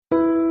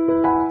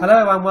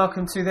Hello and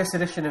welcome to this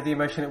edition of the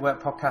Emotion at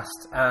Work podcast,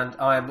 and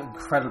I am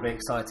incredibly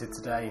excited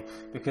today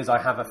because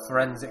I have a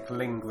forensic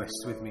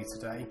linguist with me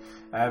today.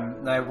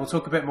 Now we'll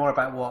talk a bit more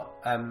about what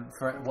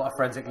a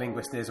forensic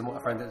linguist is and what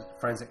a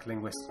forensic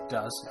linguist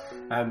does,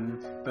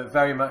 but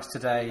very much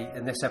today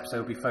in this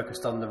episode will be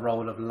focused on the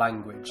role of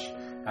language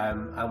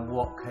and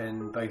what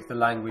can both the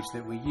language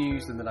that we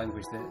use and the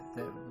language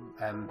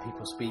that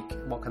people speak,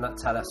 what can that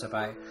tell us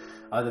about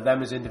either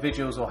them as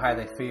individuals or how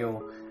they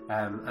feel,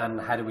 and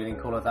how do we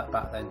link all of that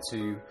back then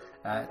to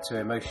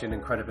emotion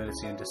and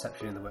credibility and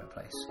deception in the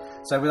workplace.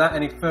 So without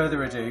any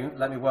further ado,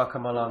 let me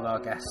welcome along our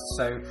guests.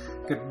 So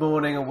good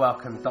morning and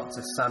welcome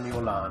Dr.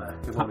 Samuel Larner.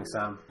 Good morning,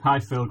 Sam. Hi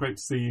Phil, great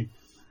to see you.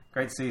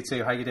 Great to see you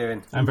too. How are you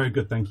doing? I'm very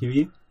good, thank you.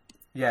 You?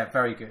 Yeah,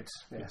 very good.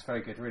 Yes,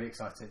 very good. Really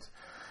excited.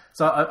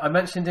 So I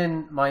mentioned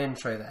in my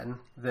intro then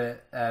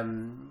that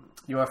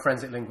you're a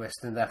forensic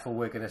linguist and therefore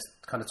we're going to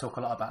kind of talk a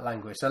lot about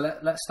language. So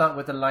let's start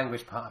with the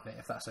language part of it,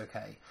 if that's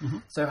okay. Mm-hmm.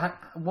 So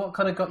what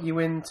kind of got you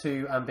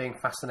into being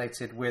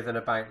fascinated with and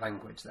about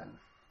language then?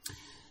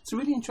 It's a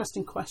really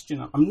interesting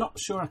question. I'm not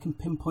sure I can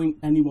pinpoint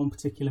any one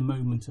particular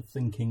moment of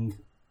thinking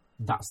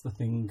that's the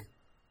thing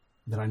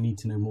that I need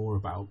to know more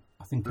about.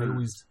 I think I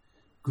always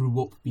grew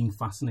up being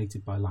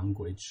fascinated by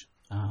language.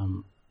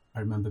 I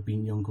remember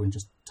being younger and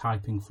just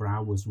typing for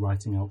hours,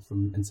 writing out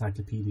from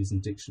encyclopedias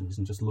and dictionaries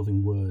and just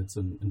loving words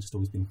and just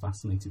always being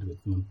fascinated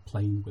with them and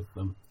playing with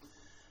them.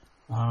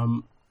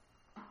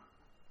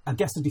 I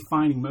guess a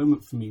defining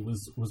moment for me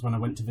was when I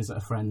went to visit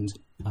a friend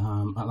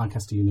at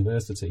Lancaster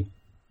University,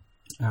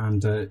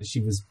 and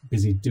she was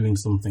busy doing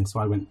something,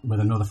 so I went with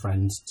another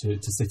friend to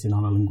sit in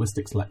on a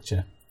linguistics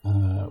lecture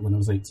when I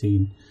was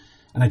 18.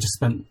 And I just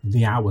spent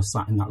the hour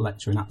sat in that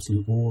lecture in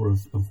absolute awe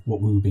of what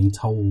we were being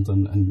told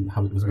and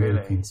how it was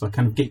working. So I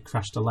kind of gate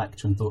crashed a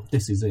lecture and thought,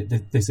 this is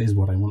it. This is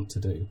what I want to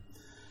do.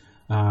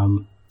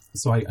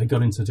 So I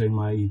got into doing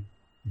my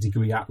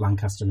degree at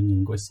Lancaster in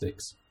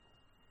linguistics.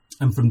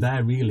 And from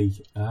there, really,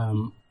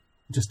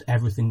 just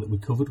everything that we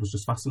covered was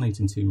just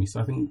fascinating to me.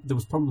 So I think there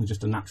was probably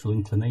just a natural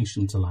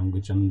inclination to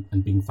language and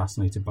being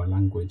fascinated by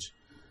language,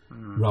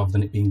 rather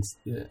than it being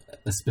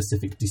a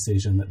specific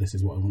decision that this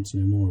is what I want to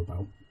know more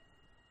about.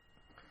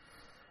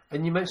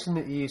 And you mentioned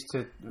that you used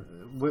to,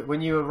 when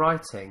you were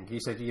writing,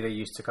 you said you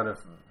used to kind of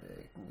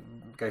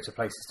go to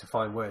places to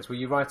find words. Were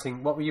you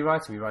writing? What were you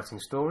writing? Were you writing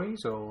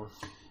stories or?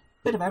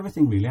 Bit of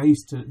everything, really. I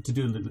used to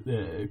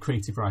do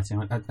creative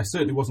writing. I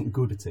certainly wasn't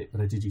good at it, but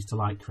I did used to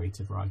like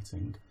creative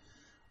writing.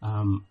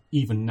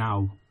 Even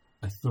now,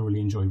 I thoroughly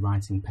enjoy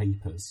writing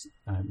papers,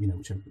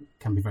 which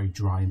can be very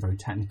dry and very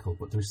technical.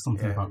 But there is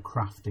something about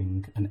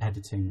crafting and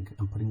editing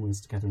and putting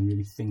words together and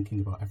really thinking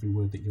about every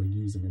word that you're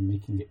using and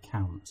making it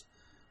count.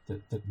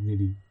 That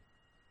really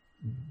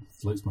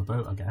floats my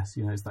boat, I guess.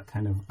 It's that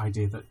kind of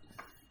idea that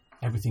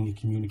everything you're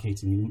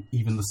communicating,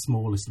 even the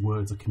smallest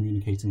words, are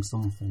communicating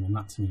something, and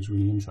that to me is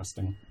really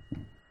interesting.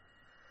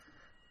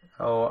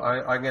 Oh,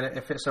 I'm gonna,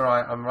 if it's all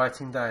right, I'm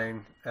writing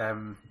down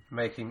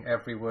making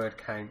every word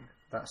count.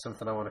 That's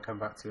something I want to come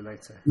back to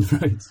later.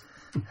 Right.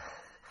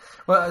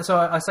 Well, so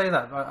I say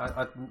that.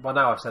 Well,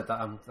 now I've said that,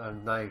 I'm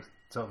now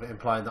sort of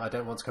implying that I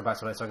don't want to come back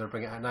to it later, so I'm going to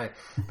bring it out now.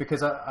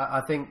 Because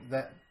I think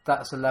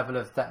that's a level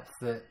of depth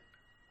that,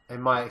 in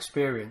my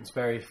experience,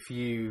 very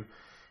few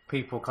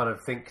people kind of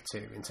think to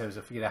in terms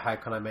of, how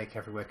can I make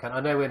every word count? I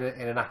know in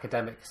an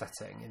academic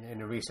setting,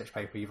 in a research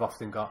paper, you've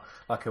often got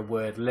like a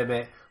word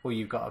limit, or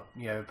you've got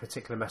a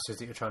particular message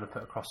that you're trying to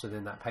put across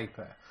within that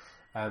paper.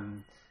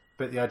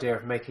 But the idea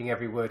of making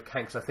every word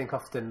count, because I think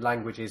often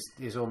language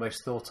is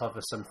almost thought of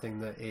as something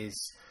that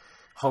is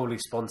wholly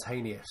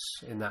spontaneous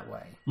in that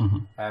way.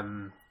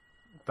 Mm-hmm.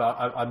 But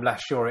I'm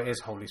less sure it is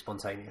wholly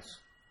spontaneous.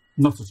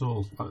 Not at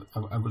all.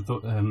 I would have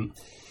thought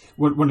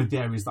one of the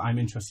areas that I'm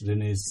interested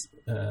in is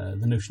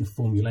the notion of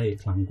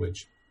formulaic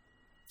language.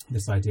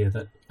 This idea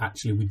that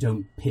actually we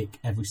don't pick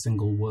every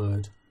single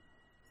word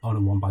on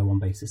a one-by-one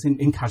basis,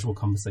 in casual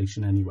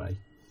conversation anyway.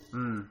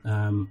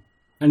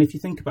 And if you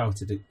think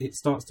about it, it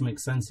starts to make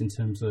sense in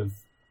terms of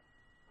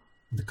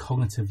the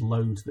cognitive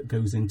load that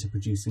goes into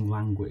producing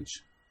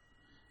language.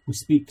 We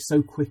speak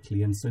so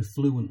quickly and so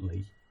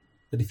fluently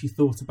that if you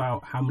thought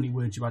about how many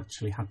words you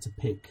actually had to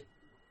pick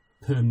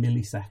per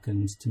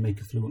millisecond to make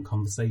a fluent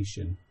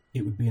conversation,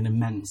 it would be an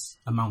immense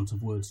amount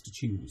of words to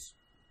choose.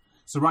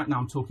 So right now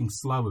I'm talking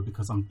slower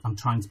because I'm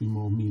trying to be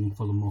more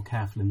meaningful and more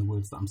careful in the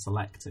words that I'm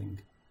selecting.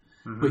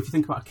 Mm-hmm. But if you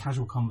think about a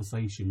casual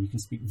conversation, you can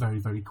speak very,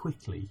 very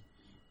quickly,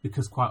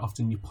 because quite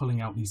often you're pulling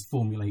out these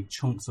formulaic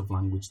chunks of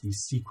language, these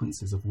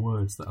sequences of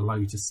words that allow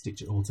you to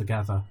stitch it all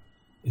together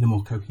in a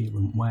more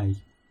coherent way.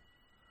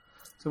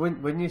 So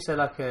when you say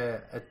like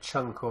a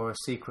chunk or a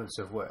sequence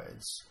of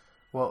words,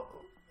 what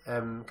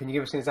can you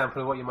give us an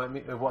example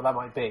of what that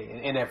might be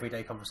in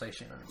everyday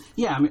conversation?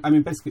 Yeah, I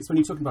mean, basically, it's when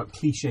you're talking about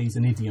cliches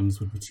and idioms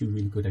would be two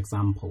really good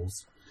examples.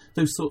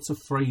 Those sorts of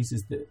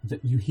phrases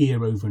that you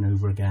hear over and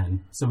over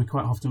again. So we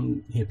quite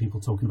often hear people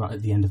talking about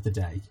at the end of the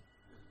day.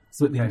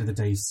 So at the end of the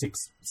day,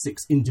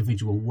 six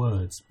individual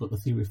words, but the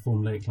theory of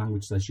formulaic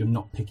language says you're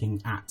not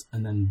picking at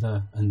and then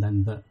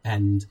the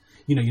end.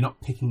 You're not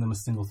picking them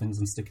as single things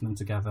and sticking them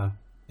together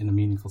in a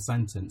meaningful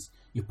sentence.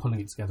 You're pulling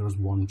it together as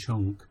one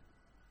chunk.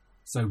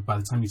 So by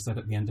the time you've said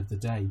at the end of the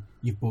day,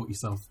 you've bought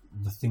yourself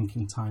the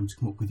thinking time to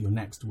come up with your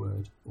next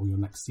word or your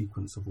next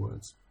sequence of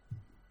words.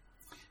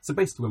 So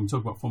basically, when we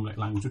talk about formulaic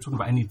language, we're talking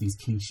about any of these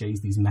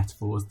cliches, these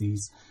metaphors,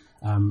 these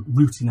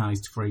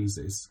routinized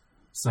phrases.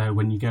 So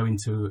when you go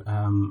into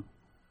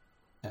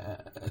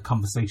a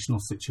conversational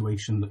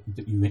situation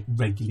that you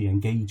regularly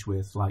engage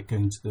with, like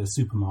going to the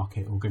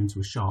supermarket or going to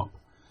a shop,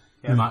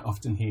 you might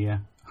often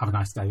hear, "Have a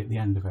nice day" at the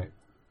end of it,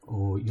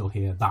 or you'll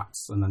hear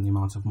 "that's" and then the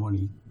amount of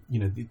money.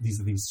 These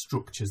are these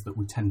structures that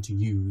we tend to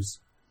use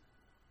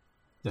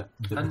that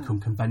become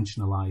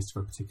conventionalized for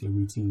a particular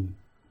routine.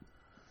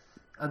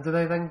 And do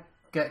they then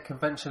get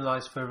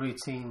conventionalized for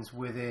routines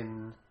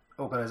within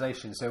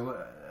organisations? So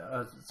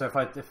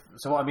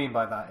what I mean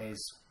by that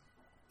is,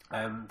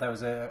 there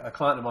was a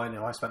client of mine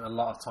who I spent a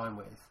lot of time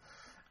with,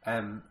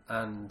 and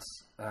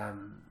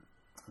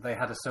they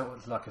had a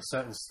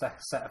certain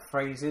set of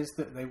phrases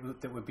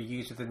that would be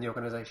used within the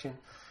organisation,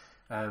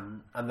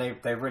 and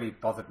they really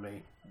bothered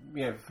me.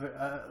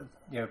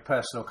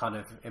 Personal kind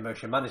of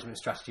emotion management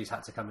strategies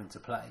had to come into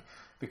play,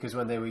 because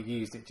when they were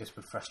used, it just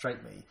would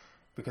frustrate me,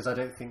 because I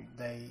don't think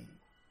they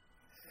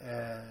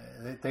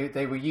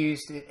were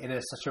used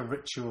in such a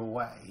ritual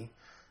way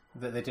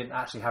that they didn't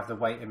actually have the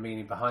weight and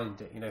meaning behind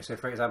it. So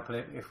for example,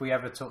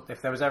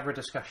 if there was ever a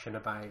discussion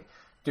about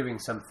doing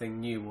something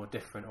new or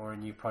different or a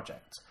new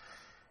project,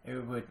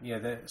 it would,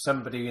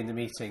 somebody in the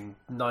meeting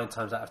 9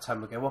 times out of 10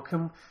 would go, "Well,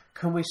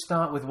 can we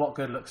start with what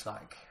good looks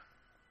like?"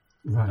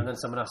 Right. And then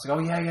someone else would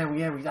go,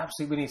 we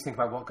absolutely need to think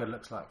about what good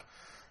looks like.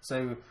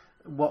 So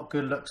what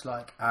good looks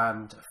like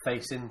and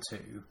face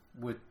into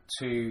were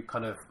two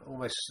kind of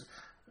almost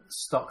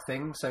stock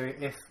things. So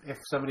if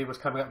somebody was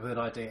coming up with an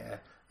idea,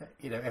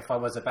 if I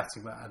was a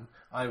betting man,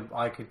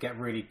 I could get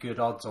really good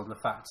odds on the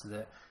fact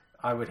that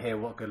I would hear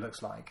what good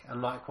looks like.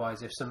 And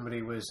likewise, if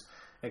somebody was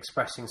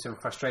expressing some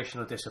frustration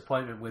or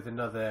disappointment with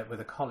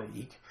a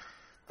colleague,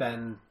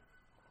 then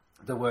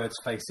the words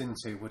 "face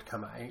into" would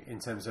come out in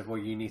terms of, well,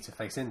 you need to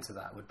face into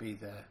that, would be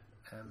the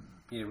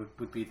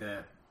would be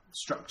the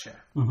structure.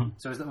 Mm-hmm.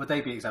 So would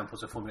they be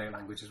examples of formulaic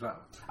language as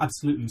well?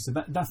 Absolutely. So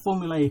they're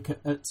formulaic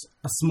at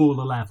a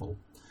smaller level.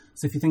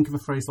 So if you think of a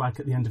phrase like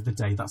 "at the end of the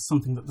day," that's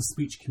something that the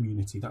speech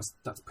community,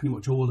 that's pretty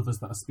much all of us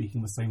that are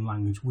speaking the same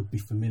language, would be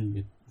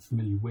familiar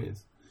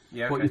with.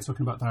 Yeah. What you're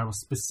talking about there are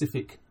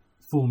specific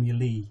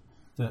formulae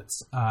that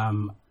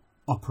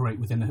operate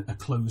within a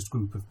closed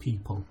group of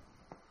people.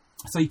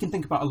 So you can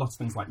think about a lot of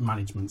things like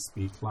management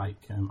speak,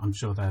 like I'm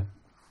sure they're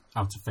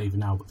out of favour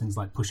now, but things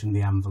like pushing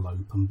the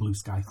envelope and blue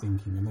sky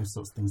thinking and those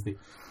sorts of things that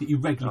you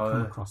regularly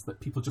come across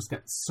that people just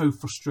get so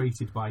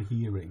frustrated by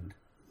hearing.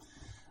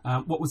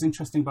 What was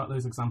interesting about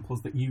those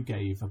examples that you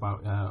gave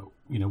about,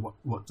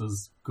 what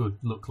does good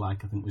look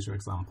like, I think was your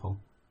example.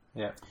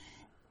 Yeah.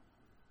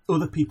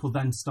 Other people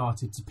then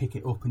started to pick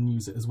it up and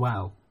use it as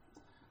well.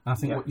 And I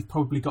think what you've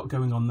probably got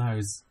going on there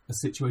is a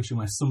situation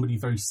where somebody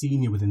very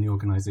senior within the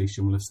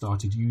organisation will have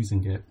started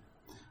using it,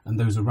 and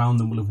those around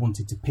them will have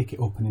wanted to pick it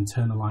up and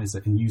internalise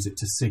it and use it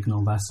to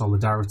signal their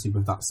solidarity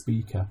with that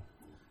speaker.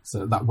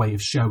 So that way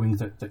of showing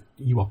that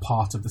you are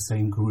part of the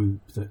same group,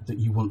 that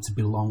you want to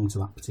belong to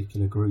that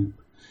particular group.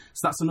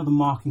 So that's another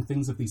marking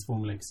things of these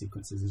formulaic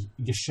sequences, is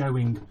you're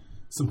showing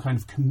some kind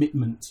of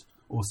commitment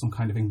or some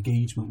kind of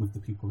engagement with the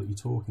people that you're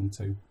talking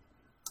to.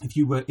 If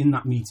you were in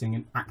that meeting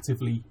and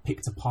actively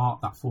picked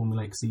apart that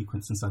formulaic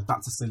sequence and said,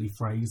 "That's a silly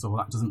phrase," or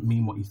 "That doesn't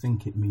mean what you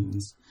think it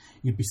means,"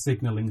 you'd be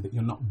signalling that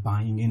you're not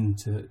buying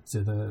into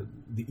the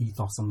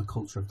ethos and the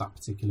culture of that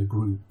particular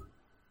group.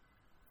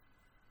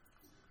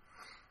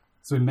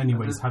 So in many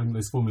ways, having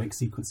those formulaic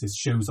sequences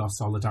shows our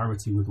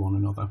solidarity with one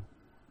another.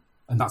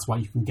 And that's why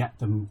you can get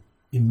them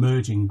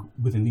emerging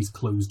within these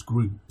closed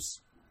groups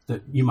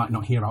that you might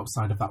not hear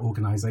outside of that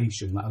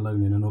organisation, let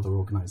alone in another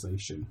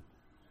organisation.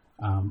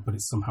 But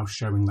it's somehow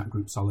showing that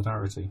group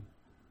solidarity.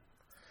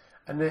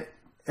 And it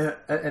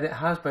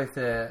has both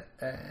an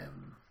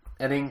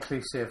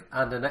inclusive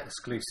and an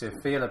exclusive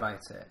feel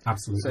about it.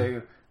 Absolutely.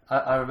 So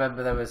I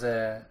remember there was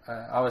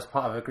I was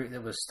part of a group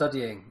that was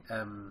studying,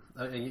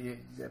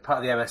 part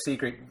of the MSc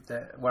group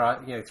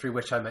through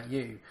which I met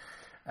you,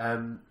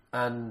 and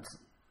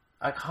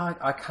I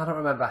cannot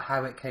remember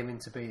how it came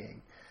into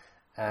being.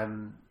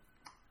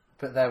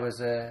 But there was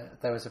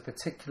a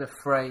particular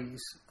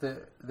phrase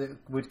that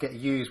would get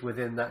used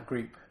within that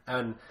group,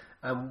 and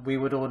we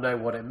would all know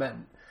what it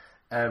meant,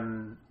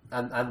 and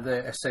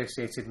the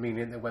associated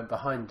meaning that went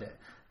behind it.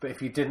 But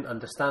if you didn't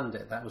understand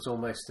it, that was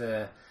almost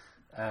a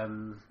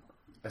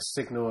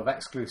signal of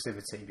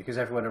exclusivity, because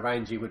everyone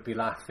around you would be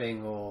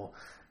laughing or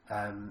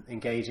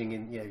engaging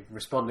in,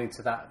 responding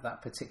to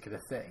that particular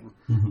thing,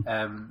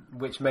 mm-hmm.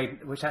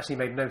 which actually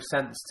made no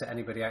sense to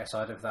anybody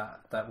outside of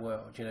that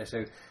world.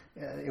 So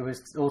it was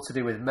all to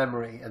do with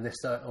memory and this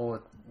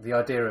or the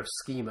idea of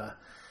schema,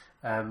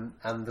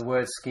 and the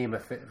word schema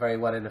fit very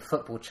well in a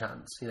football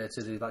chant, to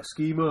do like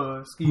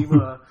schema,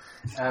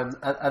 and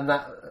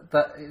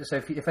that. So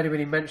if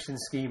anybody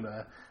mentions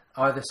schema,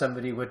 either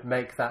somebody would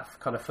make that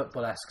kind of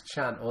football-esque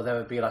chant, or there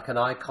would be like an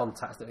eye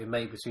contact that we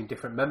made between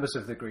different members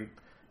of the group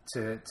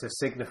to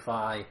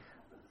signify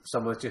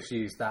someone's just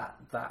used that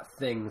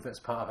thing that's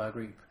part of our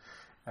group.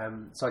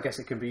 So I guess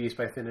it can be used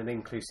both in an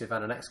inclusive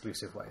and an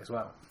exclusive way as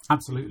well.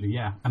 Absolutely,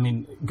 yeah. I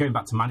mean, going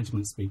back to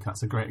management speak,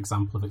 that's a great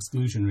example of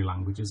exclusionary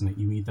language, isn't it?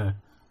 You either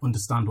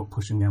understand what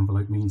pushing the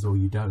envelope means or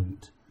you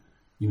don't.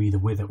 You're either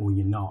with it or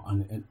you're not.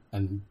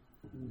 And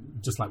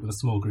just like with a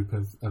small group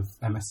of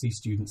MSc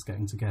students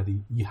getting together,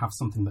 you have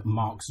something that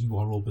marks you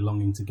are all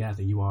belonging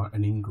together. You are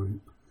an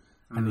in-group.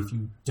 And if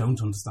you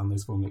don't understand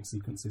those formulaic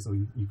sequences, or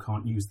you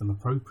can't use them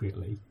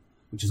appropriately,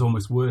 which is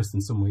almost worse in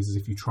some ways, is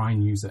if you try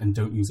and use it and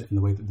don't use it in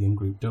the way that the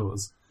in-group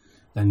does,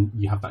 then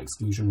you have that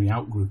exclusionary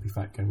out-group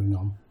effect going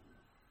on.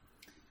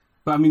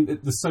 But I mean,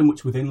 there's so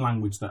much within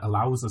language that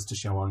allows us to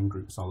show our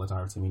in-group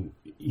solidarity. I mean,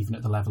 even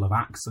at the level of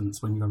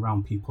accents, when you're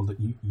around people that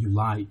you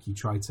like, you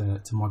try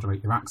to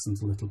moderate your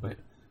accents a little bit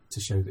to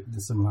show the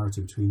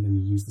similarity between them.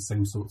 You use the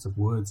same sorts of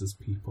words as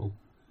people.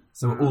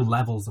 So at all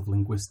levels of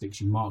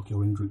linguistics, you mark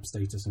your in-group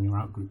status and your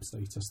out-group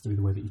status through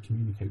the way that you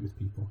communicate with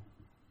people.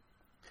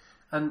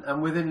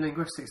 And within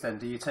linguistics, then,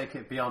 do you take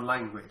it beyond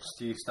language?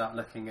 Do you start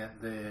looking at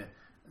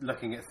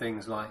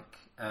things like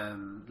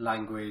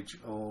language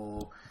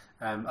or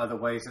other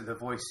ways that the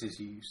voice is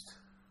used?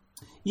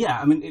 Yeah,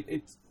 I mean,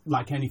 it's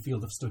like any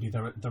field of study.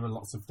 There are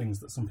lots of things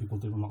that some people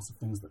do and lots of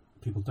things that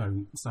people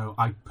don't. So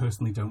I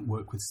personally don't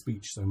work with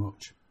speech so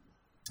much.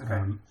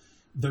 Okay.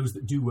 Those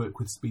that do work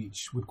with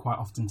speech would quite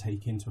often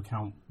take into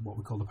account what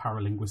we call the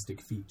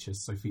paralinguistic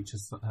features, so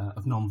features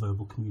of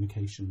non-verbal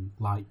communication,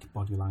 like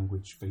body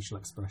language, facial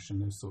expression,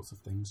 those sorts of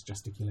things,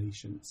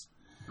 gesticulations.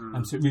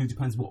 So it really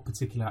depends what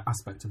particular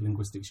aspect of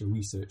linguistics you're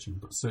researching,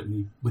 but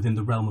certainly within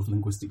the realm of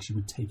linguistics you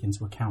would take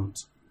into account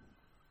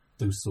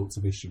those sorts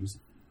of issues.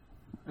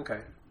 Okay.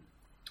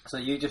 So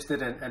you just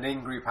did an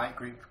in-group,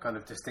 out-group kind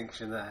of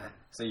distinction there.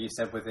 So you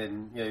said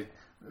within,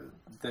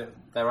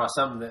 there are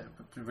some that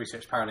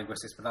research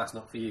paralinguistics, but that's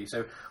not for you.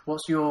 So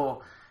what's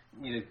your,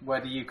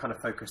 where do you kind of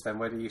focus then?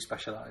 Where do you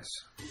specialise?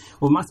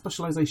 Well, my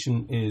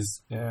specialisation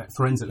is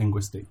forensic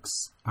linguistics,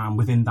 and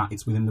within that,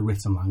 it's within the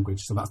written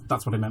language. So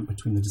that's what I meant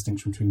between the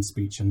distinction between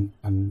speech and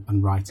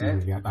writing. Yeah.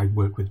 Really, I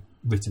work with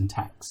written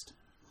text.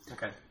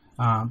 Okay.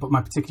 But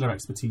my particular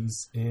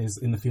expertise is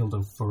in the field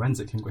of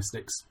forensic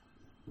linguistics,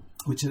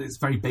 which at its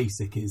very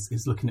basic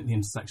is looking at the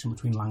intersection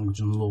between language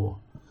and law.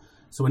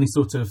 So any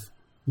sort of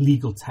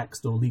legal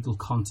text or legal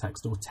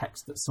context or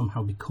text that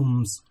somehow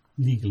becomes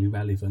legally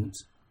relevant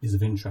is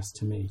of interest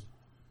to me.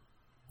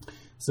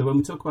 So when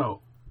we talk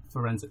about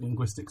forensic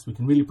linguistics, we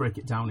can really break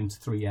it down into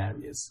three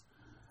areas.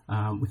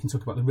 We can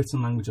talk about the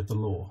written language of the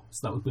law.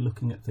 So that would be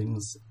looking at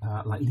things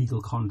like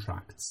legal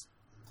contracts.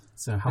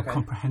 So how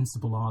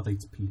comprehensible are they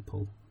to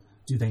people?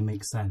 Do they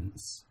make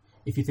sense?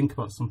 If you think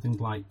about something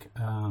like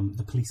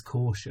the police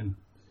caution,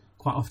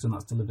 quite often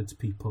that's delivered to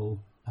people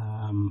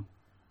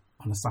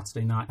on a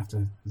Saturday night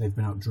after they've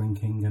been out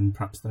drinking and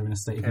perhaps they're in a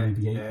state of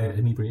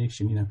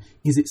inebriation.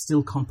 Is it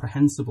still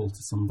comprehensible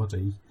to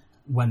somebody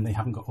when they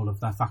haven't got all of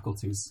their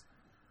faculties?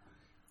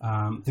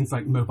 Things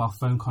like mobile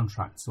phone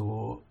contracts,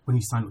 or when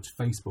you sign up to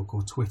Facebook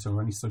or Twitter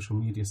or any social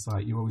media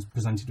site, you're always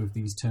presented with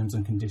these terms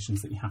and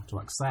conditions that you have to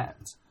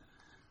accept.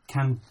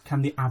 Can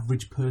the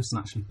average person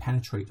actually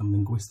penetrate them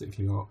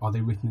linguistically, or are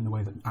they written in a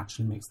way that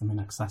actually makes them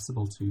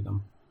inaccessible to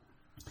them?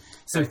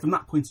 So from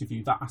that point of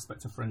view, that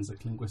aspect of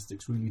forensic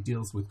linguistics really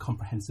deals with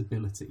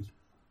comprehensibility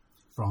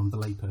from the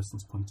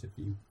layperson's point of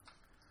view.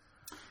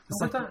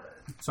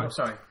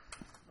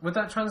 Would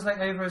that translate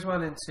over as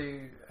well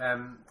into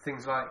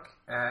things like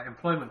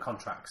employment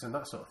contracts and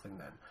that sort of thing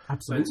then?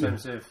 Absolutely. So in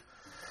terms of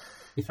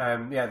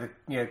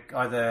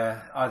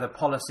either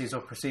policies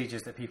or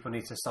procedures that people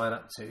need to sign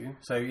up to.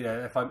 So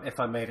if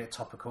I made it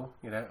topical,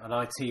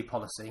 an IT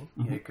policy,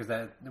 because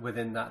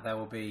within that there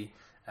will be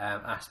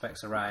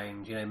aspects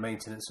around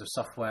maintenance of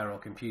software or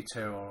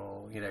computer,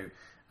 or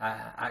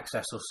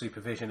access or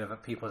supervision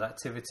of people's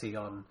activity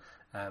on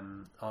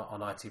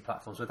IT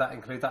platforms. Would that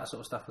include that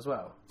sort of stuff as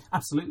well?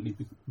 Absolutely,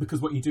 because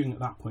what you're doing at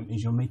that point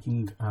is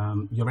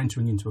you're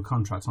entering into a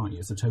contract, aren't you?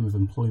 It's a term of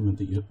employment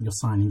that you're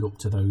signing up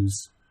to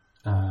those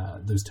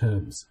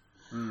terms.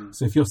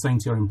 So if you're saying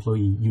to your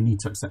employee, you need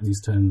to accept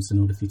these terms in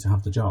order for you to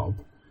have the job,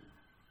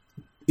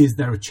 is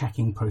there a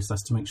checking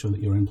process to make sure that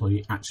your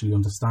employee actually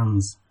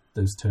understands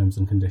those terms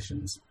and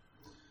conditions?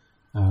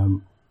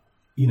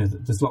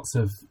 There's lots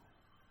of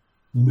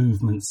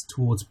movements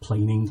towards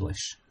plain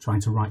English,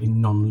 trying to write in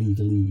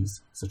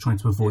non-legalese, so trying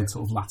to avoid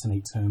sort of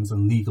Latinate terms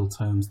and legal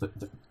terms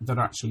that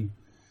actually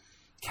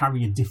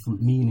carry a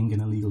different meaning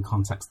in a legal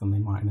context than they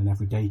might in an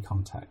everyday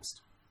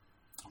context.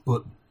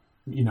 But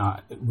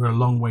we're a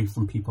long way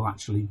from people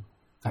actually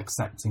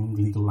accepting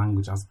legal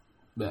language as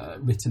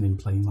written in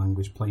plain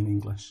language, plain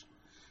English.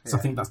 So I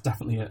think that's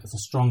definitely a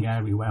strong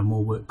area where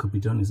more work could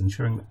be done, is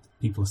ensuring that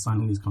people are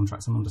signing these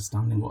contracts and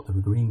understanding what they're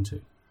agreeing to.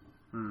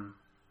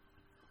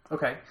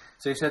 Okay,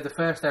 so you said the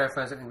first area of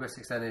forensic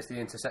linguistics then is the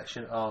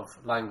intersection of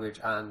language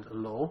and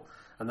law,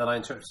 and then I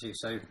interrupted you,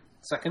 so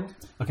second?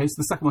 Okay, so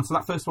the second one, so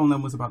that first one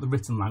then was about the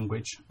written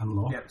language and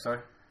law. Yep, sorry.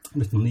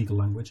 Written legal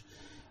language.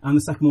 And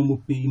the second one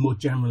would be more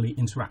generally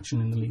interaction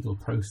in the legal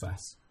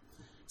process.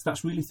 So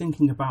that's really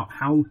thinking about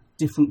how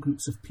different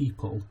groups of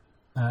people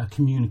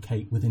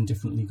communicate within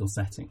different legal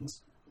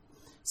settings.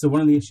 So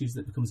one of the issues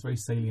that becomes very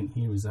salient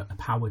here is a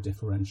power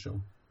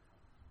differential.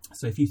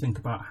 So if you think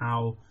about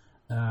how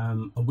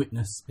a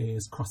witness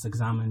is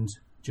cross-examined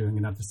during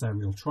an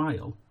adversarial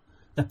trial,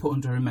 they're put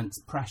under immense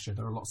pressure.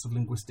 There are lots of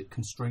linguistic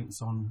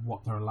constraints on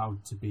what they're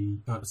allowed to be,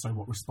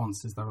 what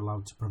responses they're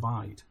allowed to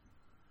provide.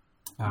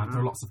 There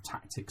are lots of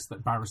tactics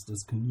that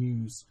barristers can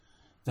use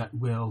that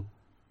will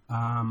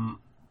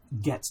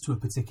get to a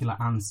particular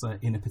answer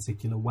in a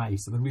particular way.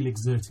 So they're really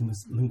exerting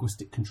this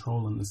linguistic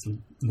control and this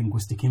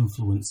linguistic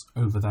influence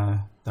over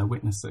their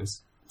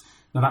witnesses.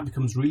 Now that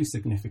becomes really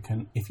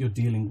significant if you're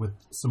dealing with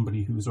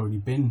somebody who has already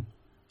been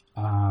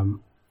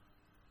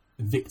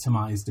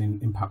victimised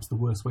in perhaps the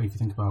worst way. If you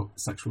think about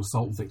sexual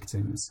assault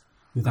victims,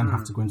 who then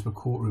have to go into a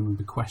courtroom and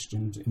be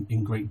questioned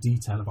in great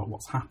detail about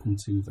what's happened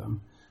to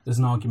them. There's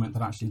an argument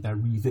that actually they're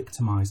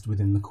re-victimised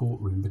within the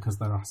courtroom because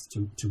they're asked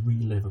to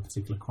relive a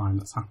particular crime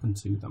that's happened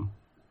to them.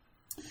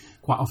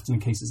 Quite often in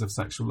cases of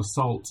sexual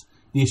assault,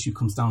 the issue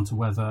comes down to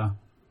whether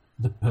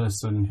the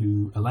person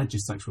who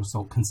alleges sexual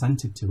assault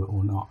consented to it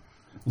or not.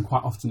 And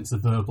quite often it's a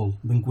verbal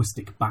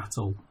linguistic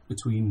battle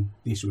between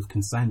the issue of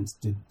consent,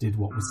 did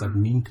what was said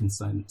mean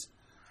consent,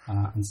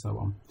 and so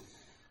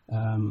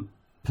on.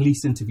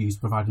 Police interviews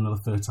provide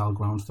another fertile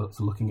ground for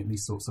looking at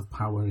these sorts of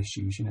power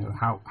issues. You know,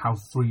 how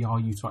free are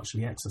you to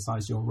actually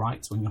exercise your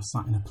rights when you're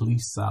sat in a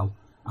police cell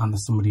and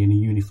there's somebody in a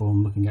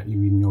uniform looking at you,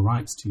 reading your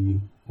rights to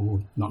you, or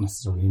not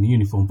necessarily in a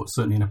uniform, but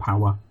certainly in a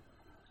power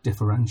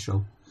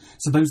differential.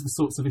 So those are the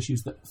sorts of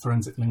issues that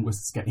forensic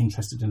linguists get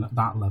interested in at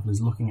that level,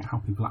 is looking at how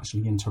people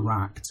actually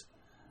interact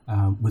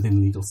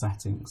within legal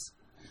settings.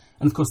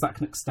 And of course that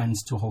can extend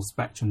to a whole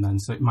spectrum then.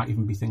 So it might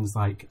even be things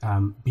like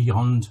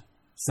beyond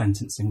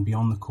sentencing,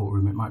 beyond the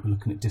courtroom. It might be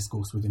looking at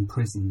discourse within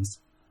prisons.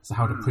 So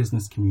how do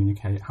prisoners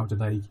communicate? How do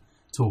they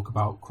talk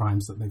about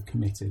crimes that they've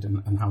committed,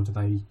 and how do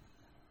they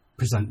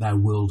present their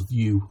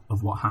worldview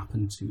of what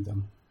happened to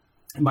them?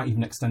 It might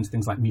even extend to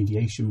things like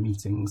mediation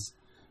meetings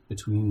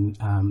between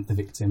the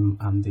victim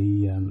and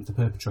the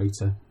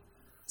perpetrator.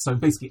 So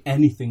basically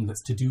anything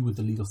that's to do with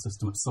the legal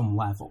system at some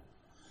level,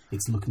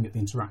 it's looking at the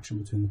interaction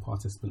between the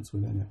participants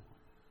within it.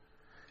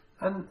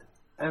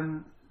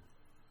 And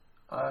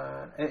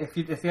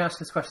if you ask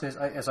this question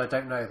as I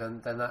don't know,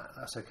 then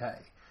that's okay.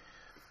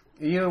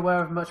 Are you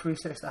aware of much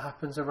research that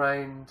happens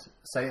around,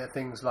 say,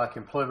 things like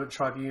employment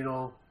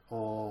tribunal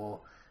or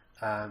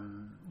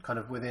kind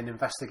of within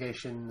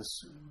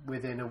investigations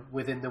within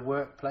the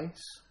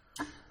workplace?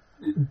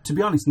 To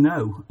be honest,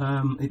 no.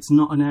 It's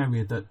not an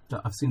area that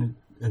I've seen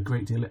a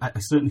great deal. I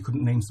certainly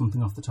couldn't name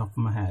something off the top of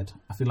my head.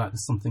 I feel like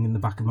there's something in the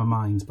back of my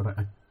mind, but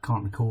I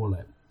can't recall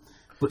it.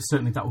 But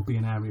certainly that would be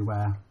an area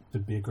where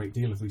there'd be a great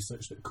deal of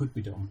research that could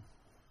be done,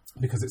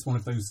 because it's one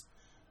of those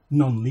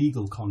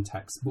non-legal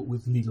contexts, but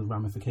with legal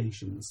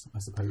ramifications, I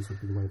suppose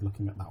would be the way of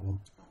looking at that one.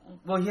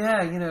 Well,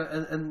 yeah,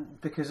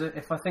 and because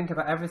if I think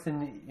about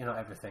everything,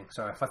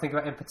 if I think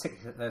about in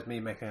particular, there's me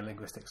making a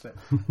linguistic slip.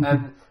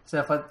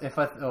 So if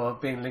I or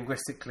being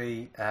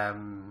linguistically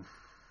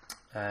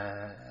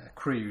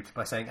crude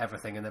by saying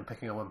everything and then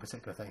picking on one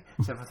particular thing.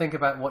 So if I think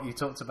about what you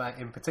talked about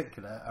in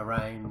particular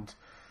around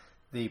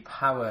the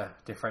power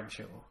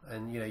differential,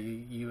 and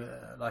you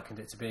likened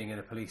it to being in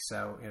a police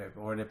cell,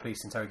 or in a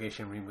police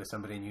interrogation room with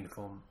somebody in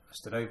uniform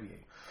stood over you.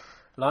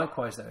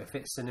 Likewise, though, if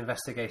it's an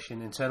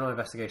internal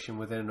investigation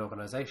within an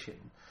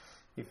organisation,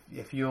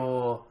 if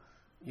you're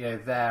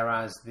there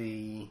as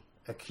the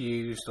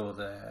accused or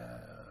the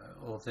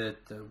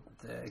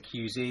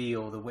accusee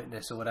or the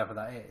witness or whatever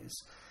that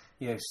is,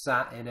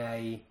 sat in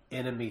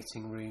a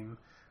meeting room,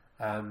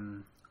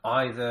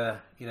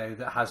 either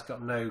that has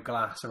got no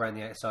glass around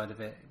the outside of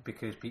it,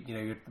 because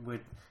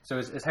so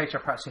as HR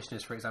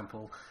practitioners, for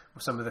example,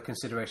 some of the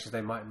considerations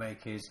they might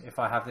make is, if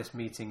I have this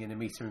meeting in a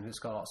meeting room that's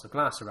got lots of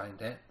glass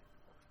around it,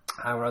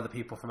 how are other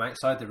people from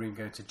outside the room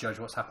going to judge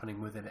what's happening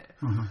within it?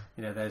 Mm-hmm.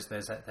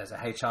 There's a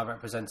HR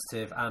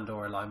representative and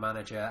or a line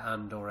manager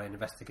and or an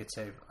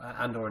investigator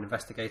and or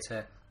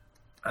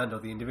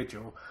the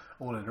individual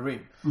all in a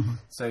room. Mm-hmm.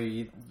 So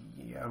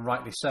and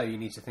rightly so, you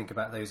need to think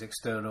about those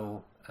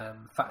external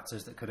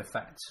factors that could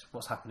affect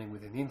what's happening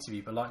within the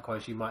interview. But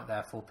likewise, you might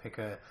therefore pick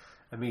a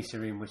meeting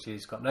room which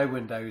has got no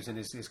windows and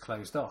is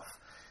closed off,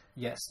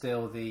 yet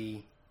still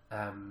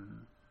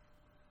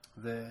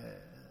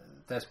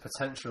there's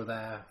potential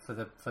there for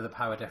the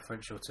power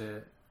differential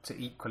to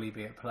equally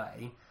be at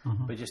play,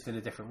 mm-hmm. but just in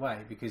a different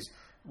way. Because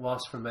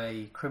whilst from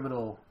a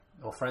criminal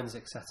or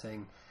forensic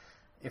setting,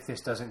 if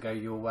this doesn't go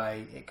your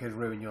way, it could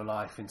ruin your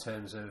life in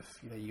terms of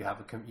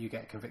you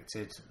get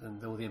convicted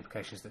and all the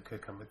implications that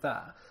could come with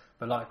that.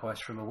 But likewise,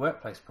 from a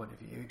workplace point of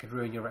view, it could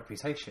ruin your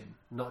reputation,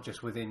 not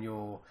just within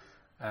your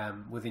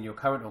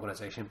current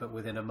organisation, but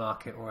within a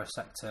market or a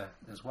sector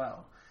as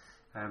well.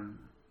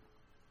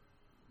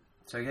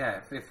 So yeah,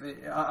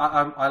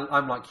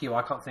 I'm like you.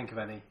 I can't think of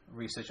any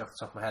research off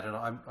the top of my head, and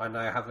I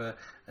now have a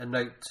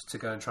note to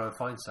go and try and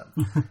find some.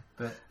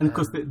 But and of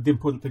course, the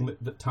important thing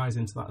that ties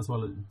into that as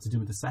well, to do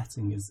with the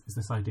setting, is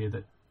this idea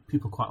that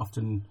people quite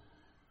often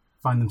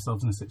find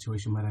themselves in a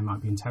situation where they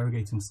might be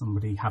interrogating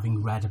somebody,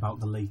 having read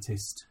about the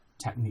latest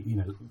technique.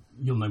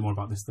 You'll know more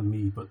about this than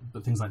me, but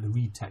things like the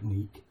Reid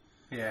technique.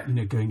 Yeah.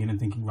 Going in and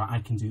thinking, right, I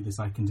can do this.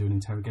 I can do an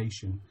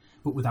interrogation,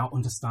 but without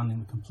understanding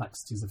the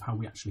complexities of how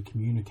we actually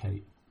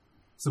communicate.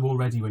 So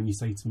already when you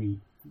say to me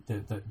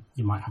that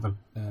you might have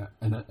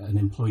an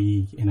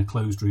employee in a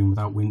closed room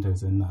without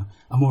windows in there,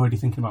 I'm already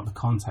thinking about the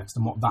context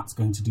and what that's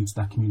going to do to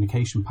their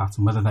communication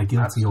pattern, whether they're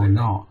guilty Absolutely. or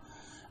not.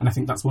 And I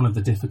think that's one of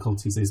the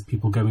difficulties, is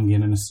people going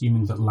in and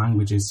assuming that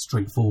language is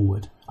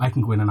straightforward. I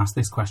can go in and ask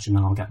this question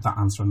and I'll get that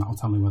answer, and that'll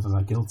tell me whether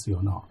they're guilty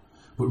or not.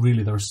 But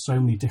really, there are so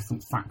many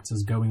different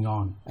factors going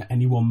on at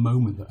any one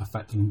moment that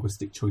affect the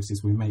linguistic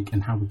choices we make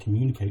and how we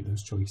communicate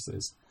those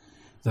choices,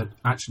 that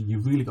actually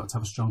you've really got to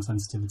have a strong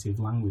sensitivity of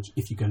language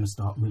if you're going to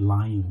start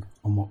relying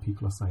on what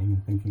people are saying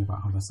and thinking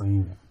about how they're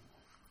saying it.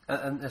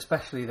 And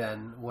especially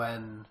then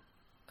when,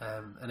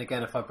 and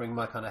again, if I bring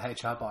my kind of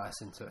HR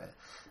bias into it,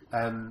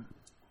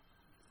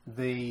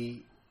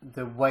 the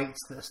weight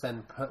that's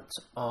then put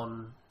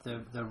on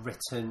the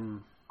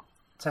written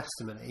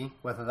testimony,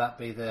 whether that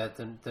be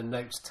the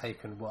notes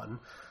taken one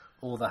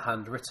or the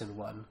handwritten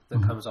one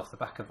that comes off the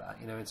back of that,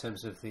 in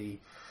terms of the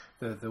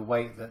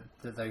weight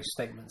that those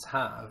statements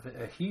have,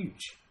 are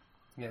huge.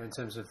 In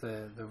terms of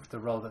the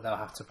role that they'll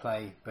have to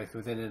play both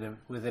within an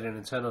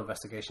internal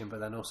investigation, but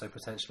then also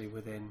potentially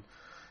within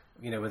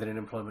an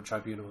employment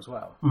tribunal as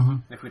well.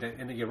 Mm-hmm. If we don't,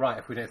 and you're right,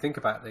 if we don't think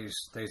about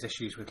those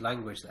issues with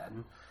language,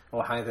 then,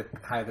 or how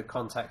the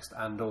context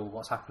and or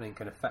what's happening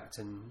can affect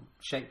and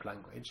shape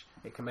language,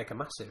 it can make a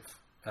massive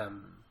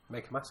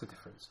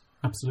difference.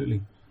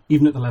 Absolutely.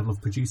 Even at the level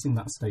of producing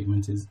that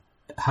statement,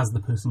 has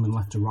the person been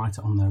left to write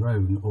it on their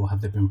own, or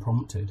have they been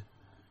prompted?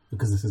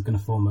 Because this is going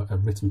to form a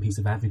written piece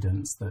of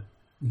evidence that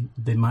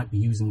they might be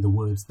using the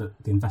words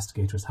that the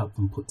investigator has helped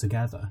them put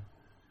together,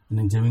 and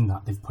in doing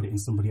that they've put it in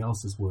somebody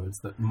else's words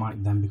that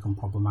might then become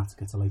problematic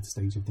at a later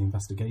stage of the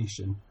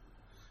investigation.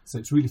 So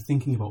it's really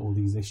thinking about all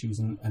these issues,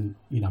 and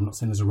I'm not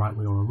saying there's a right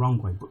way or a wrong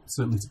way, but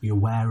certainly to be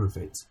aware of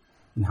it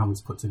and how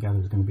it's put together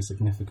is going to be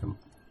significant.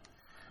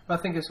 But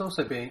I think it's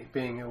also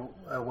being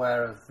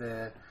aware of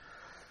the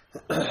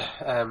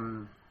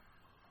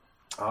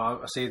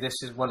see, this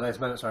is one of those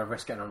moments where I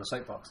risk getting on a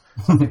soapbox.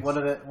 I think one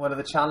of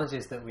the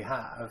challenges that we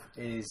have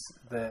is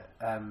that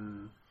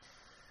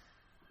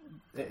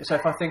so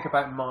if I think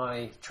about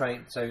my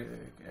train, so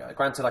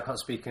granted I can't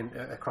speak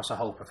across a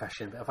whole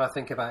profession, but if I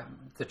think about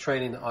the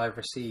training that I've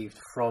received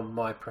from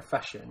my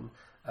profession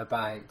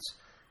about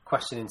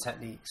questioning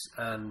techniques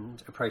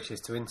and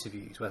approaches to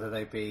interviews, whether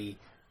they be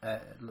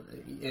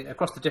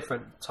across the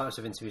different types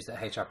of interviews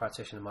that a HR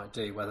practitioner might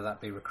do, whether that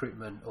be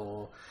recruitment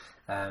or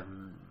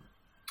kind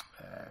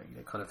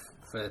of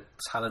for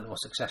talent or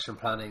succession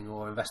planning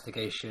or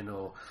investigation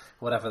or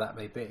whatever that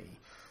may be,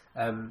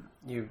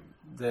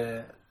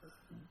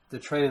 the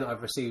training that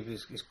I've received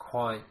is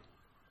quite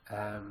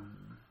I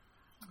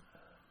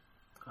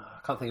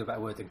can't think of a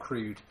better word than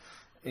crude,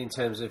 in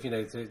terms of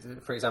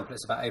for example,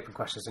 it's about open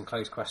questions and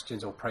closed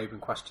questions, or probing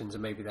questions,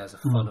 and maybe there's a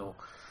funnel.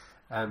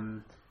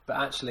 But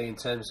actually, in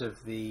terms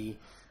of the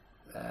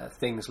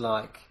things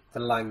like the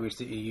language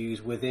that you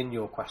use within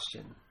your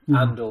question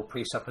and or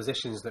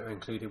presuppositions that are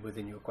included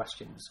within your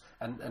questions,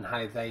 and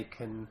how they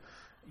can,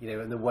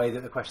 and the way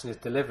that the question is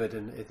delivered,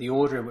 and the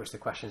order in which the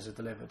questions are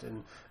delivered,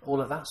 and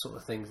all of that sort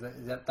of things,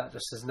 that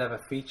just has never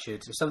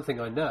featured. It's something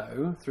I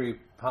know through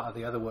part of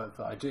the other work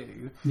that I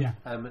do,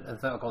 and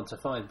that I've gone to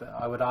find. But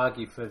I would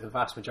argue for the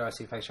vast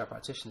majority of HR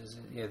practitioners,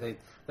 they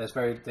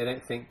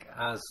don't think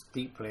as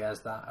deeply as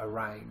that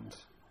around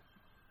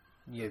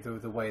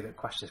the way that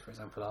questions, for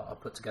example, are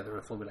put together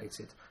and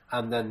formulated,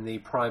 and then the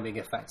priming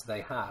effect they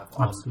have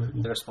on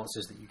the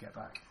responses that you get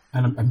back.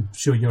 And I'm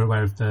sure you're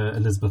aware of the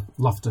Elizabeth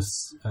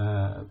Loftus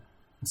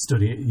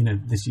study.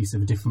 This use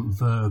of a different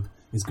verb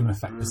is going to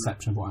affect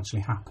perception of what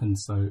actually happened.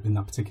 So in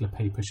that particular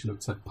paper, she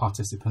looked at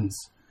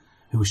participants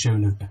who were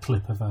shown a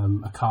clip of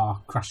a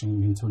car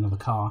crashing into another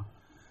car,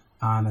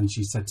 and then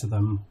she said to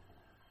them,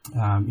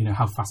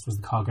 how fast was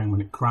the car going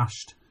when it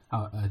crashed?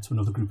 To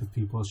another group of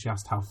people, she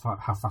asked how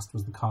fast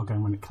was the car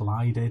going when it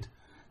collided,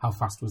 how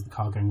fast was the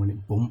car going when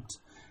it bumped,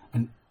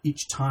 and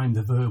each time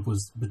the verb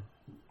was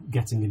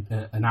getting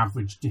an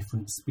average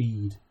different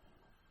speed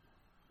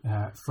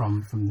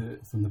from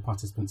the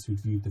participants who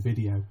viewed the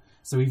video.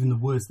 So even the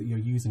words that you're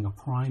using are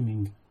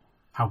priming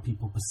how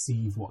people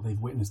perceive what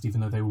they've witnessed, even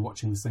though they were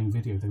watching the same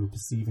video, they were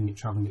perceiving it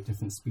travelling at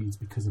different speeds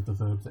because of the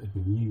verb that had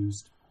been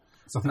used.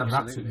 So I think you're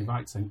absolutely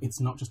right saying it's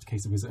not just a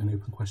case of is it an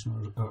open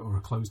question or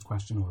a closed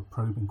question or a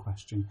probing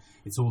question.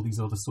 It's all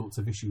these other sorts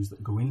of issues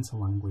that go into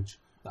language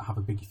that have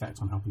a big effect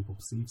on how people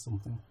perceive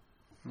something.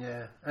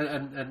 Yeah,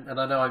 and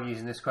I know I'm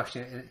using this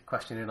question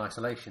in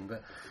isolation,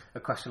 but a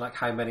question like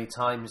how many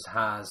times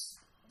has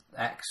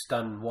X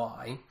done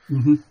Y,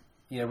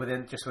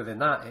 within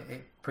that,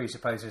 it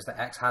presupposes that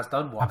X has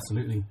done Y.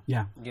 Absolutely,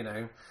 yeah.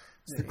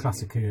 It's the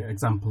classic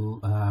example.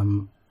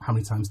 How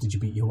many times did you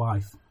beat your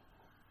wife?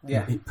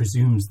 Yeah. It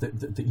presumes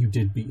that you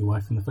did beat your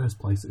wife in the first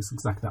place. It's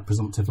exactly that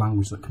presumptive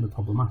language that can be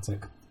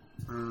problematic.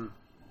 I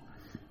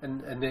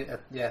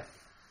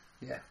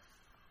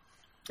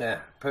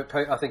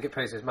think it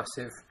poses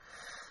massive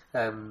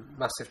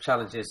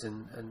challenges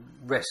and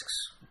risks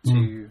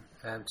to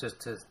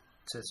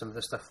some of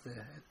the stuff,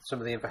 some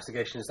of the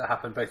investigations that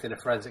happen both in a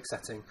forensic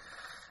setting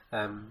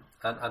and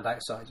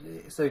outside.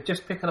 So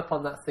just picking up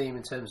on that theme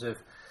in terms of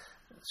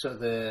sort of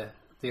the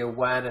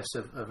awareness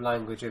of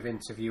language of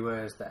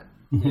interviewers, then.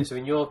 So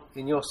in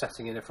your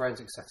setting, in a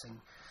forensic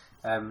setting,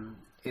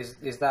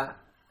 is that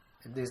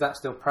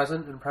still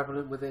present and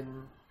prevalent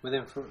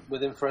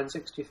within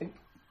forensics, do you think?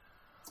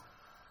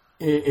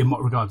 In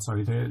what regard?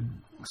 Sorry.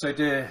 So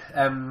do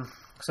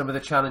some of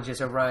the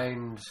challenges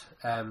around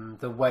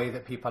the way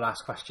that people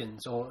ask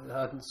questions, or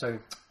so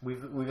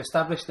we've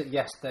established that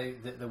yes,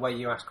 the way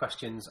you ask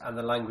questions and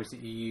the language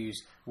that you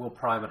use will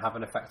prime and have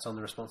an effect on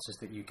the responses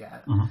that you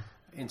get.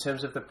 In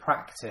terms of the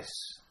practice,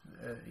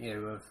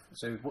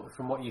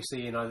 from what you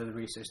see in either the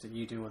research that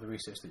you do or the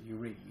research that you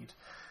read,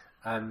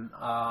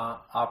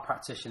 are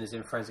practitioners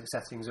in forensic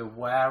settings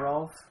aware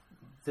of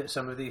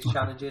some of these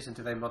challenges, and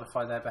do they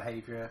modify their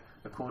behaviour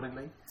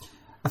accordingly?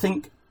 I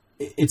think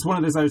it's one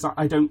of those areas.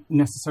 I don't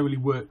necessarily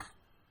work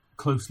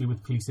closely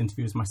with police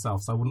interviewers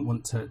myself, so I wouldn't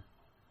want to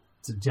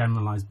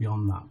generalise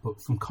beyond that. But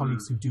from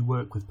colleagues who do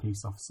work with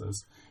police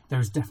officers, there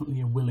is definitely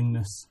a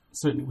willingness,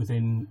 certainly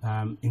within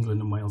England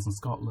and Wales and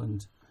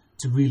Scotland,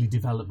 to really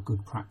develop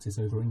good practice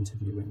over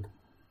interviewing.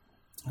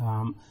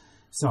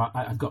 So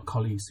I've got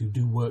colleagues who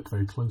do work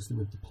very closely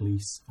with the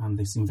police, and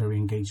they seem very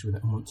engaged with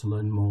it and want to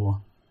learn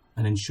more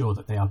and ensure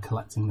that they are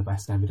collecting the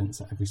best evidence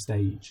at every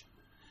stage.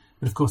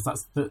 But of course,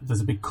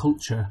 there's a big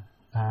culture,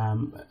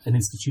 an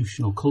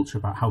institutional culture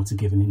about how to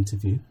give an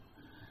interview.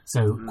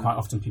 So quite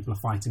often people are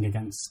fighting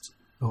against,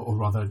 or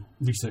rather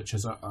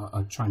researchers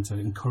are trying to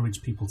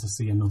encourage people to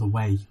see another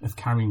way of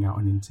carrying out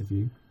an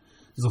interview.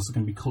 There's also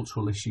going to be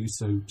cultural issues.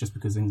 So just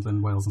because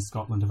England, Wales and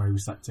Scotland are very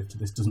receptive to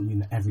this doesn't mean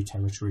that every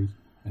territory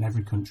and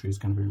every country is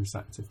going to be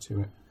receptive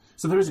to it.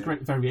 So there is a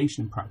great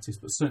variation in practice,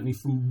 but certainly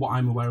from what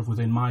I'm aware of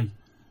within my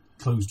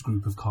closed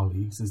group of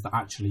colleagues is that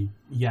actually,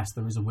 yes,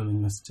 there is a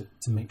willingness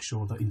to make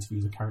sure that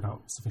interviews are carried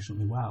out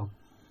sufficiently well.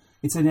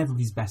 It's in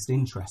everybody's best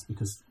interest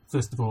because,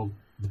 first of all,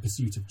 the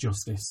pursuit of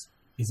justice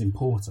is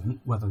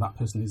important, whether that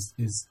person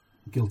is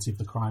guilty of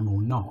the crime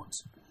or not.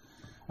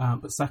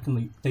 But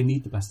secondly, they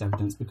need the best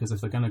evidence because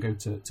if they're going to go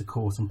to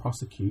court and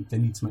prosecute, they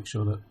need to make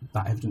sure that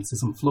that evidence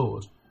isn't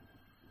flawed.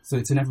 So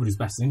it's in everybody's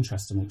best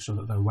interest to make sure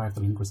that they're aware of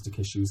the linguistic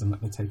issues and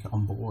that they take it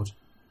on board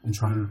and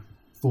try and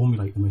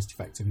formulate the most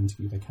effective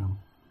interview they can.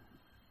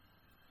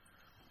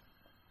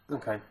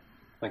 Okay,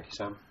 thank you,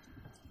 Sam.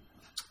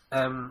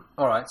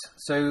 All right,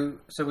 so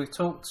we've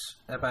talked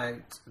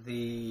about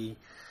the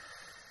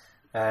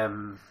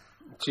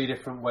two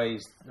different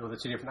ways, or the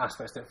two different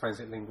aspects that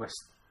forensic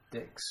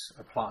linguistics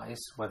applies,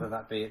 whether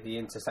that be at the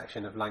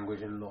intersection of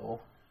language and law,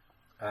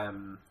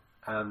 and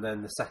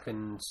then the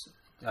second,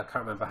 I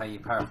can't remember how you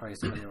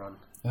paraphrased it earlier on.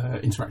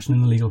 Interaction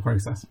in the legal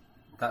process.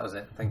 That was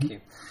it. Thank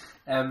you.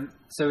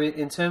 So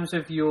in terms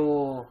of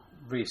your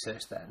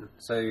research, then,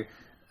 so.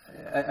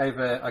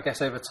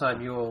 Over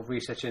time, your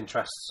research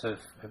interests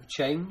have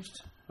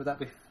changed. Would that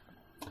be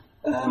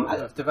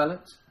have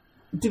developed?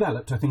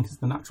 Developed, I think, is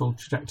the natural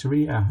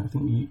trajectory. Yeah, I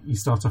think you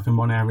start off in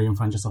one area and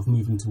find yourself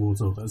moving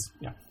towards others.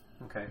 Yeah.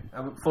 Okay.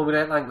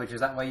 Formulate language.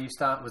 Is that where you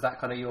start? Was that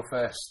kind of your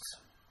first?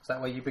 Is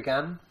that where you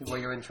began? Where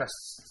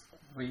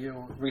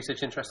your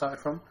research interest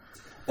started from?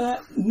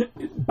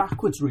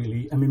 Backwards,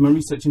 really. I mean, my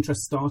research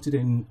interest started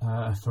in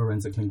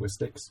forensic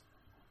linguistics.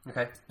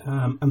 Okay.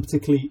 And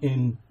particularly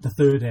in the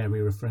third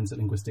area of forensic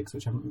linguistics,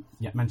 which I haven't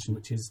yet mentioned,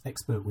 which is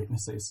expert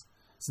witnesses.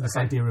 So this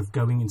idea of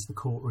going into the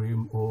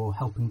courtroom or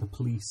helping the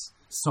police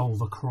solve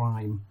a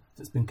crime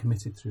that's been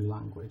committed through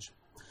language.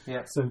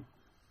 Yeah. So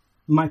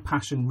my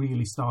passion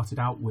really started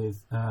out with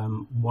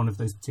one of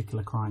those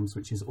particular crimes,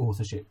 which is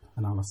authorship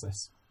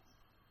analysis.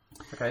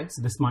 Okay.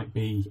 So this might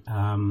be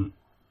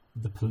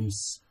the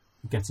police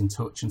get in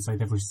touch and say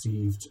they've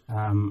received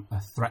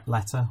a threat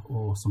letter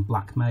or some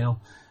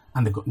blackmail,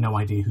 and they've got no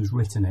idea who's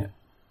written it.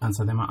 And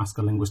so they might ask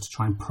a linguist to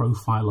try and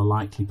profile a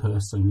likely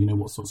person. You know,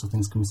 what sorts of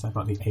things can we say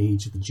about the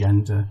age, the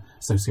gender,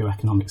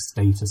 socioeconomic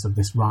status of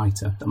this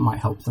writer that might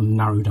help them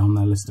narrow down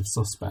their list of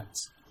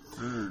suspects.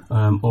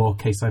 Or a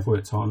case I've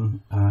worked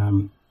on,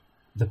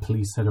 the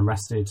police had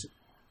arrested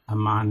a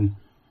man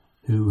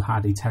who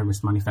had a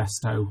terrorist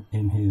manifesto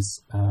in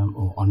his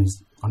or on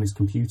his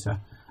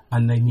computer,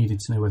 and they needed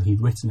to know whether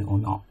he'd written it or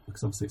not,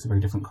 because obviously it's a very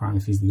different crime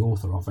if he's the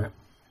author of it.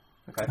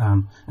 Okay.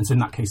 And so in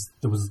that case,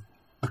 there was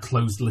a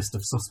closed list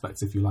of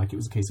suspects, if you like. It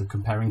was a case of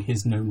comparing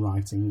his known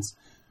writings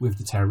with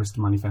the terrorist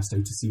manifesto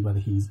to see whether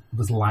he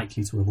was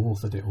likely to have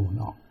authored it or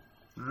not.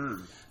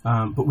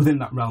 But within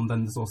that realm,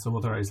 then there's also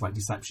other areas like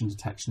deception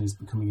detection is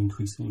becoming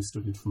increasingly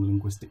studied from a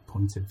linguistic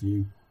point of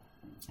view.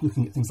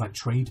 looking at things like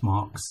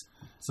trademarks.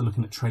 So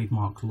looking at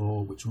trademark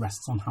law, which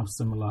rests on how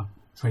similar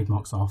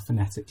trademarks are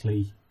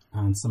phonetically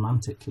and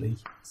semantically.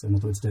 So in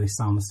other words, do they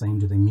sound the same?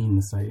 Do they mean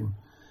the same?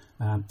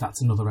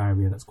 That's another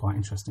area that's quite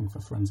interesting for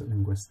forensic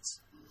linguists.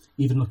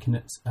 Even looking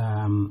at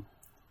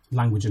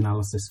language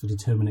analysis for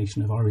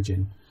determination of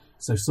origin.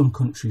 So some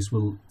countries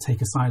will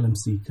take asylum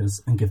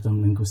seekers and give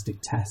them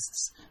linguistic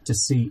tests to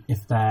see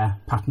if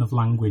their pattern of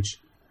language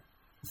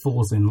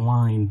falls in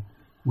line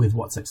with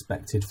what's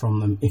expected from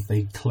them if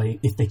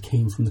they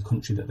came from the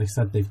country that they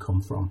said they've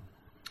come from.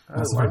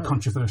 That's a very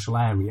controversial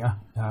area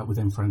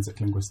within forensic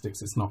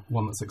linguistics. It's not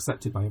one that's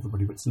accepted by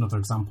everybody, but it's another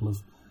example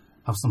of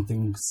how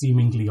something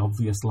seemingly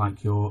obvious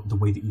like the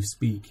way that you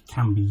speak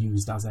can be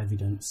used as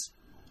evidence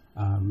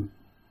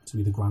to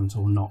either grant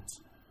or not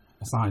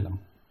asylum.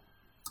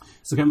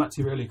 So going back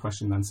to your earlier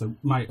question then, so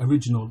my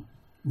original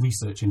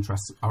research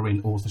interests are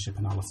in authorship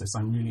analysis.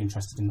 I'm really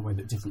interested in the way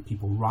that different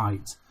people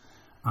write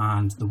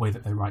and the way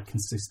that they write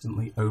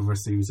consistently over a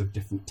series of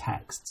different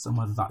texts, and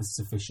whether that is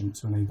sufficient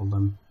to enable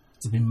them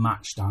to be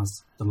matched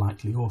as the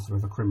likely author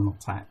of a criminal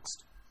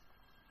text.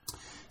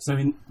 So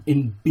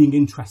in being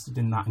interested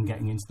in that and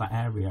getting into that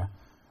area,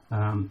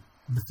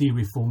 the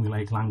theory of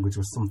formulaic language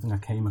was something I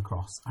came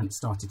across, and it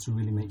started to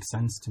really make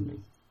sense to me.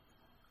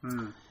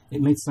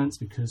 It made sense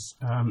because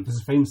there's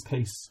a famous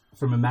case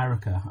from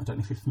America. I don't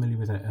know if you're familiar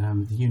with it,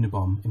 the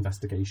Unabomber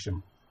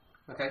investigation.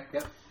 Okay,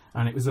 yep.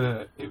 And it was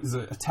a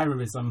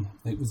terrorism.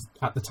 It was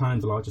at the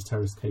time the largest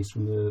terrorist case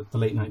from the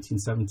late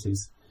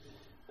 1970s,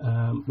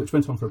 which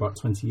went on for about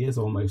 20 years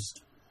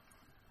almost,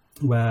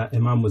 where a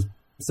man was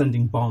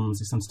sending bombs.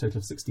 He sent a total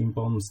of 16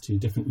 bombs to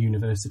different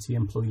university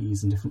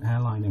employees and different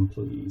airline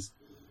employees.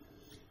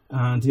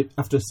 And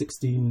after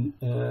 16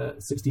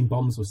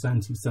 bombs were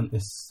sent, he sent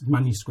this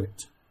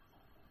manuscript,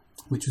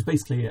 which was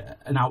basically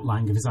an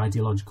outline of his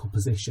ideological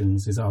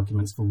positions, his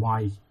arguments for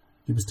why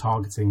he was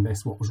targeting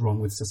this, what was wrong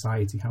with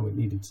society, how it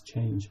needed to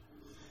change.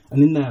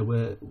 And in there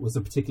was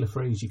a particular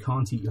phrase, "You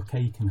can't eat your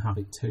cake and have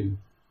it too."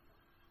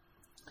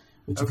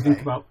 Which, if you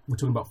think about, we're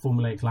talking about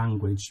formulaic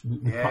language, we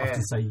quite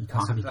often say you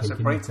can't have your cake and eat it. That's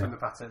a break from the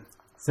pattern.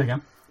 Say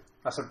again?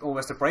 That's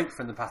almost a break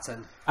from the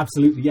pattern.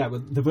 Absolutely, yeah. Well,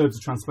 the verbs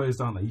are transposed,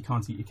 aren't they? You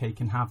can't eat your cake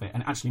and have it.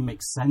 And it actually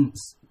makes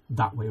sense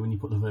that way when you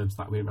put the verbs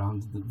that way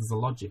around. There's a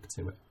logic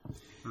to it.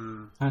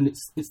 And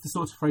it's the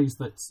sort of phrase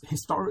that's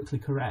historically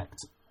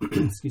correct.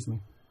 Excuse me.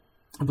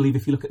 I believe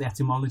if you look at the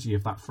etymology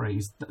of that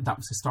phrase, that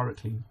was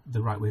historically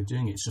the right way of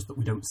doing it. It's just that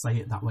we don't say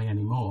it that way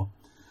anymore.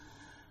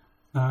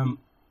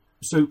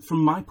 So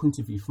from my point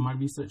of view, from my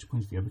research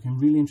point of view, I became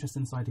really interested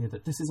in this idea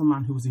that this is a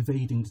man who was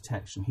evading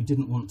detection. He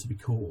didn't want to be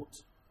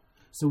caught.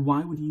 So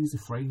why would he use a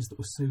phrase that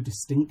was so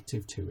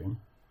distinctive to him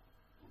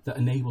that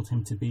enabled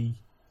him to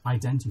be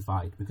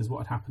identified? Because what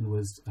had happened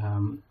was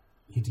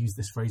he'd used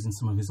this phrase in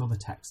some of his other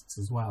texts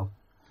as well.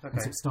 Okay.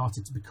 And so it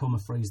started to become a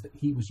phrase that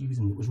he was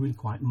using that was really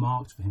quite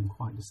marked for him,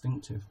 quite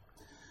distinctive.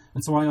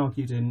 And so I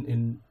argued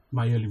in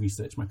my early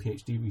research, my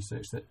PhD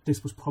research, that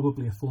this was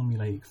probably a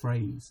formulaic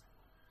phrase,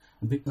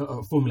 a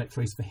formulaic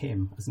phrase for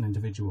him as an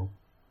individual.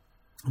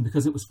 And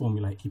because it was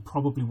formulaic, he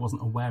probably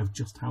wasn't aware of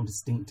just how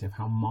distinctive,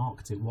 how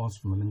marked it was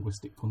from a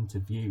linguistic point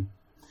of view.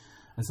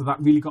 And so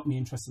that really got me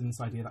interested in this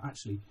idea that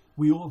actually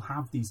we all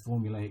have these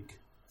formulaic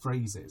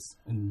phrases,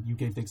 and you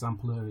gave the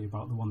example earlier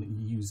about the one that you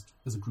used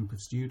as a group of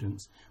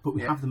students, but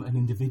we have them at an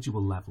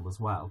individual level as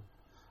well.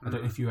 I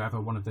don't know if you're ever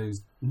one of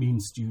those mean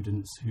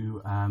students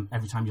who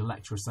every time your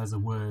lecturer says a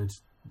word,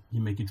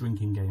 you make a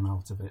drinking game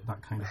out of it,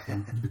 that kind of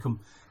thing. You become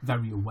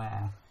very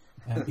aware.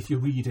 If you're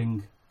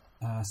reading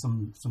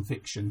some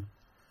fiction,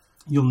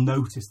 you'll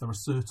notice there are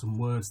certain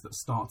words that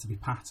start to be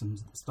patterned,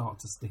 that start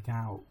to stick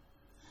out.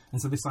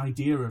 And so this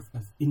idea of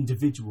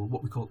individual,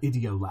 what we call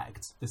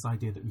idiolect, this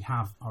idea that we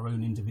have our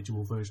own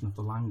individual version of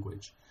the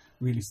language,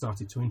 really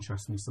started to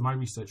interest me. So my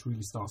research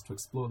really starts to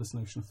explore this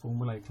notion of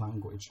formulaic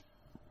language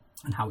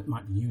and how it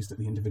might be used at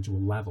the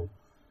individual level.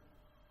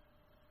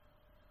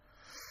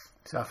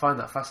 So I find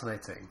that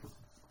fascinating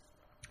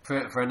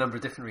for a number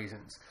of different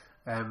reasons.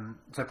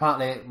 So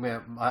partly,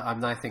 I'm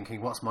now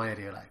thinking, what's my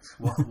idiolect?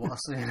 What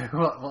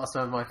are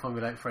some of my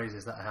formulaic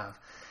phrases that I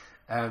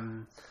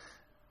have?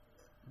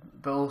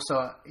 But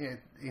also,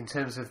 in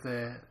terms of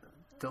the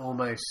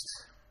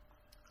almost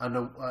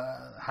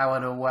how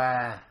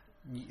unaware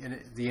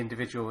the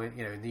individual,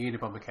 in the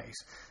Unabomber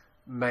case,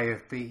 may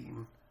have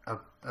been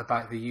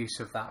about the use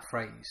of that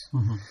phrase.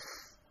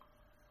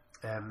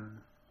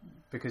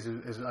 Because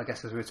I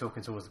guess as we were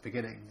talking towards the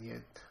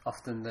beginning,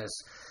 often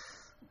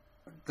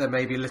there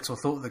may be little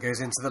thought that goes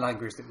into the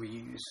language that we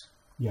use.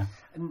 Yeah.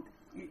 And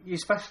you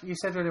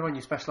said earlier on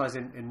you specialise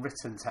in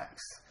written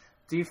text.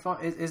 Do you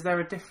find is there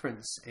a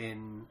difference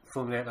in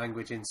formulaic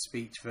language in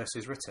speech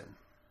versus written?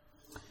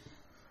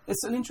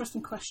 It's an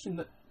interesting question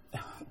that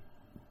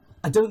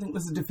I don't think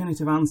there's a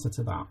definitive answer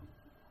to that.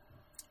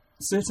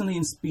 Certainly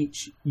in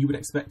speech, you would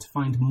expect to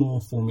find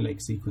more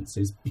formulaic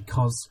sequences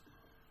because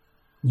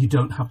you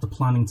don't have the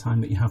planning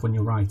time that you have when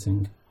you're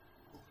writing.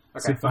 Okay.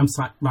 So if I'm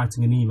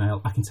writing an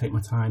email, I can take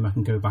my time, I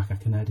can go back, I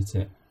can edit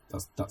it.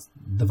 That's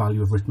the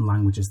value of written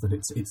language, is that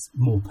it's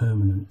more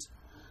permanent.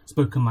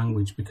 spoken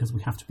language, because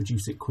we have to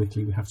produce it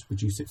quickly, we have to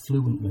produce it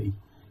fluently,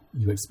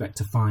 you expect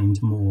to find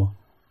more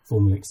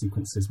formulaic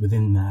sequences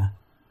within there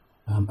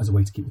as a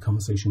way to keep the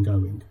conversation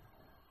going.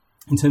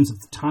 In terms of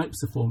the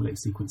types of formulaic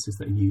sequences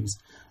that are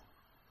used,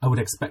 I would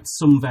expect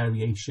some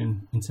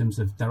variation in terms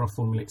of there are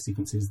formulaic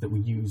sequences that we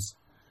use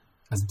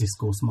as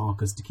discourse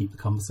markers to keep the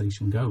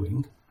conversation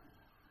going,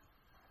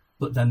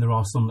 but then there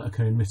are some that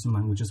occur in written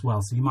language as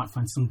well, so you might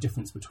find some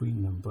difference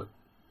between them, but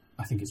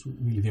I think it's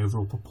really the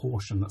overall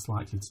proportion that's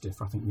likely to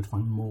differ. I think you would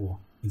find more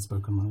in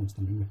spoken language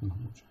than in written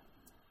language.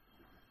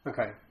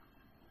 Okay.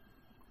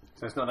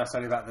 So it's not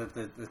necessarily about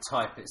the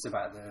type, it's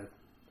about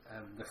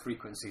the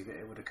frequency that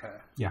it would occur.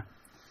 Yeah.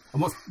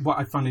 And what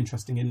I found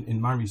interesting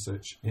in my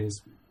research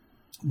is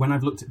when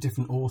I've looked at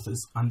different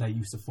authors and their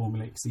use of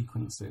formulaic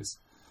sequences,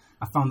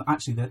 I found that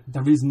actually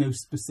there is no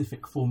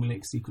specific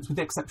formulaic sequence, with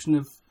the exception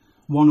of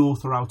one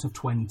author out of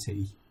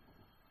 20.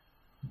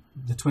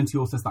 The 20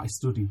 authors that I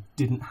studied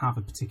didn't have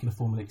a particular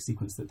formulaic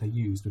sequence that they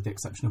used, with the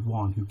exception of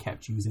one who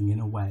kept using in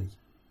a way.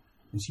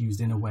 And she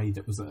used in a way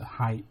that was at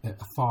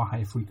a far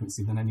higher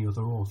frequency than any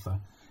other author,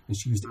 and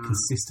she used it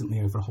consistently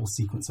over a whole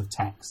sequence of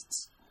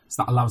texts.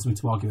 So that allows me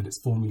to argue that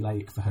it's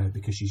formulaic for her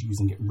because she's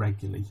using it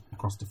regularly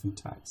across different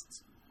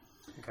texts.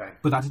 Okay.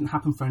 But that didn't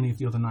happen for any of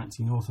the other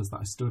 19 authors that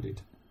I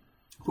studied.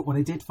 But what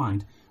I did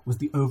find was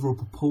the overall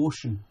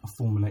proportion of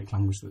formulaic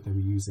language that they were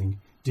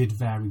using did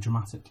vary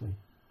dramatically.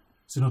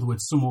 So in other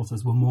words, some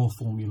authors were more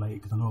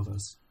formulaic than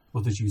others.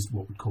 Others used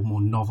what we'd call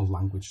more novel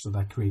language, so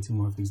they're creating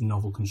more of these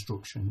novel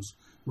constructions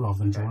rather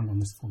than drawing on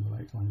this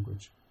formulaic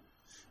language.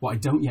 What I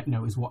don't yet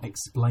know is what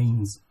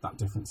explains that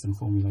difference in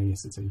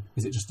formulaicity.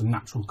 Is it just a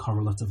natural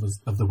correlate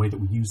of the way that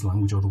we use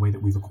language or the way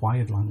that we've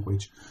acquired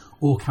language?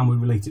 Or can we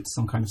relate it to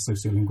some kind of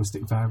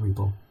sociolinguistic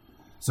variable?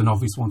 So an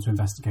obvious one to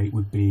investigate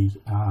would be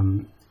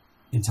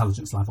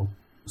intelligence level.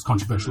 As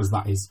controversial as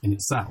that is in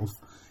itself,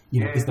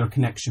 is there a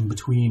connection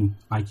between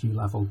IQ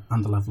level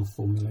and the level of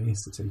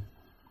formulaicity?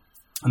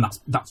 And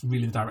that's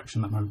really the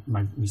direction that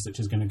my research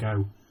is going to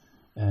go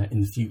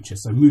in the future.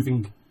 So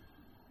moving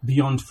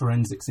beyond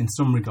forensics in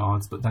some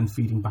regards, but then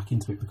feeding back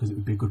into it because it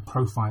would be a good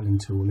profiling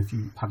tool. If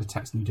you had a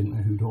text and you didn't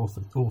know who'd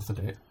authored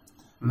it,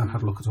 and then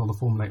had a look at all the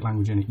formulaic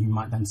language in it, you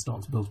might then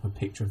start to build up a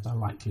picture of their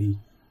likely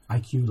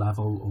IQ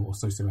level or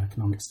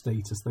socioeconomic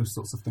status, those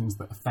sorts of things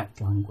that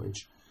affect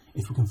language.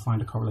 If we can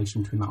find a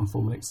correlation between that and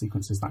formulaic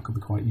sequences, that could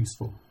be quite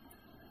useful.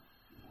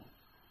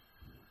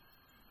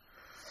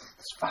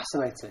 It's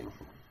fascinating.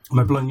 Am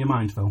I blowing your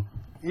mind, Phil?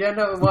 Yeah,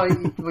 no,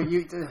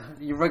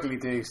 you regularly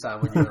do,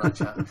 Sam, when you're in that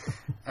chat.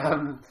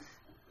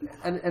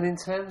 And in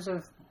terms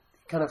of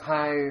kind of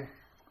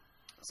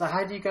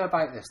how do you go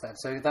about this then?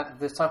 So that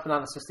the type of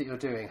analysis that you're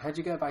doing, how do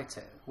you go about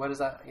it? Where does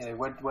that,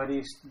 where do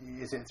you,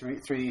 is it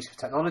through the use of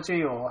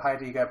technology, or how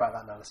do you go about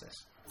that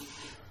analysis?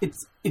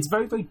 It's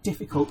very, very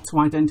difficult to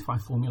identify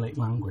formulaic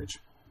language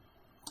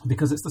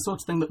because it's the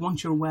sort of thing that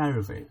once you're aware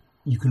of it,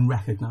 you can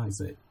recognise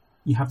it.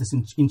 You have this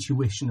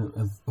intuition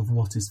of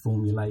what is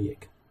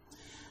formulaic.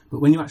 But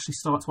when you actually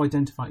start to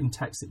identify it in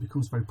text, it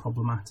becomes very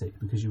problematic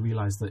because you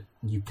realise that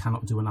you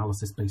cannot do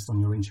analysis based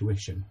on your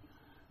intuition.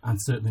 And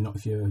certainly not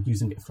if you're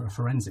using it for a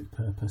forensic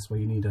purpose where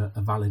you need a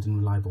valid and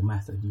reliable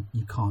method.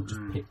 You can't just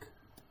pick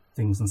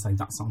things and say,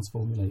 that sounds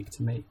formulaic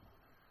to me.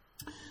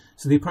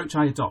 So the approach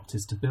I adopt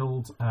is to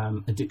build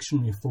a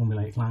dictionary of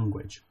formulaic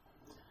language,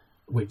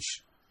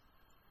 which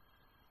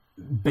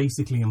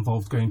basically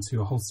involved going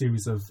to a whole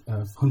series of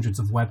hundreds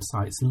of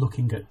websites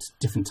looking at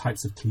different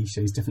types of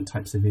cliches, different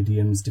types of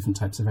idioms, different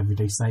types of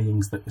everyday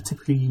sayings that are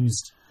typically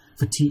used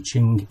for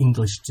teaching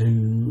English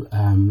to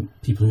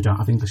people who don't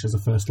have English as a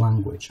first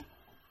language.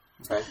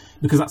 Okay.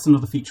 Because that's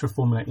another feature of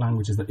formulaic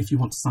language, is that if you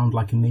want to sound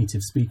like a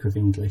native speaker of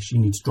English, you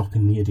need to drop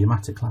in the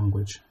idiomatic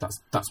language.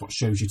 That's what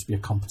shows you to be a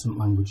competent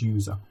language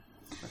user.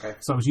 Okay.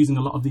 So I was using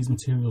a lot of these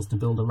materials to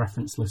build a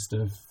reference list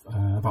of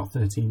about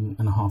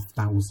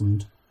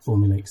 13,500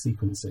 formulaic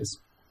sequences.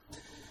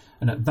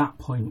 And at that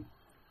point,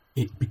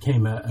 it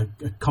became a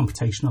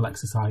computational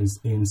exercise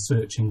in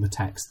searching the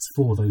texts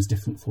for those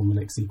different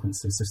formulaic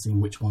sequences, so seeing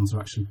which ones are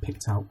actually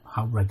picked out,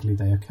 how regularly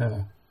they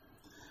occur.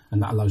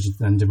 And that allows you to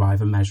then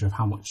derive a measure of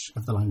how much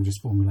of the language is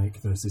formulaic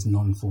versus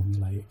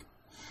non-formulaic.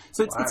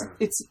 So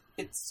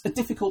it's a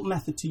difficult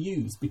method to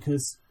use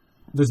because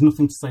there's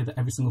nothing to say that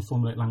every single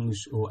formulaic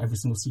language or every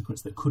single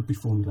sequence that could be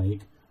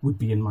formulaic would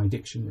be in my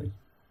dictionary.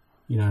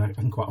 I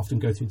can quite often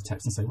go through the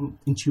text and say, well,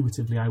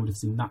 intuitively I would have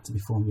seen that to be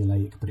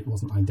formulaic, but it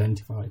wasn't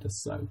identified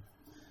as so.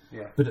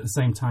 Yeah. But at the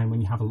same time, when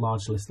you have a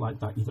large list like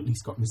that, you've at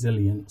least got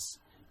resilience.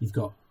 You've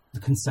got the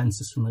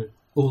consensus from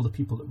all the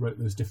people that wrote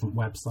those different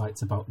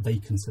websites about they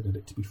considered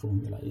it to be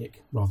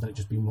formulaic, rather than it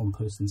just being one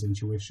person's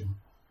intuition.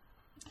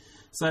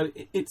 So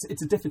it's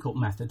a difficult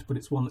method, but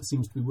it's one that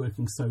seems to be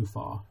working so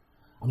far.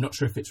 I'm not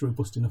sure if it's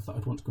robust enough that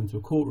I'd want to go into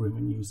a courtroom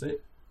and use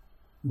it.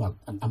 Well,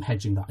 I'm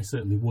hedging that. I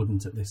certainly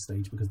wouldn't at this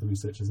stage because the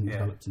research hasn't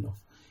developed enough.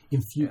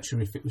 In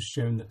future, if it was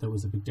shown that there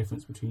was a big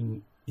difference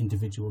between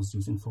individuals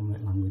using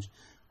formulaic language,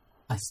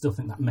 I still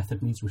think that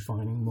method needs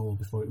refining more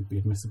before it would be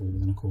admissible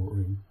within a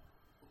courtroom.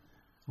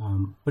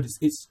 But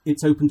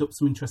it's opened up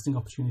some interesting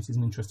opportunities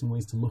and interesting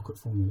ways to look at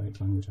formulaic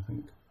language, I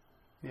think.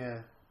 Yeah.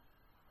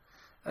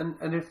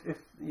 And if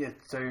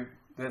so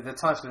the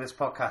title of this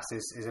podcast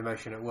is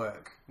Emotion at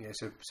Work.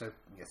 So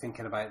you're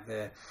thinking about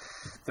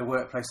the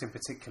workplace in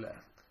particular.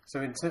 So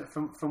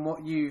from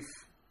what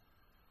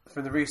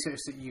from the research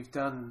that you've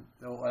done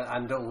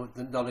and all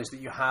the knowledge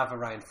that you have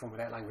around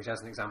formulaic language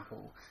as an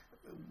example,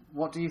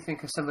 what do you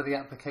think are some of the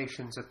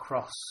applications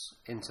across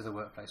into the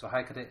workplace, or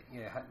how could it?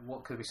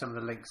 What could be some of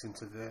the links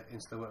into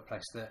the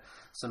workplace that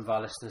some of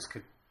our listeners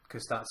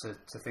could start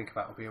to think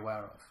about or be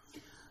aware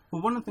of?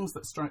 Well, one of the things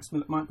that strikes me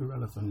that might be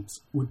relevant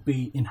would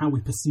be in how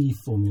we perceive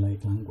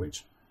formulaic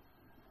language.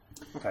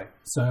 Okay.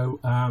 So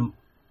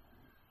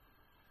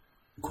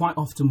quite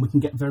often we can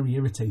get very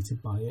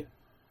irritated by it.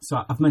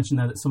 So I've mentioned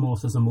there that some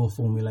authors are more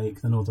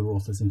formulaic than other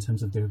authors in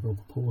terms of the overall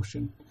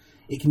proportion.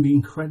 It can be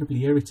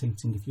incredibly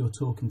irritating if you're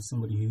talking to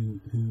somebody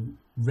who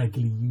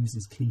regularly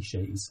uses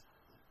cliches.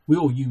 We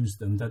all use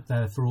them, they're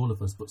there for all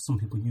of us, but some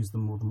people use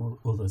them more than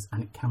others,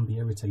 and it can be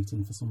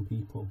irritating for some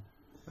people.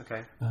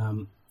 Okay.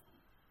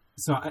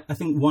 So I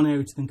think one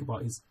area to think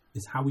about is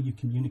how are you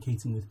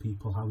communicating with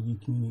people? How are you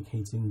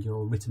communicating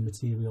your written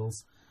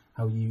materials?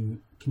 How are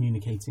you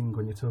communicating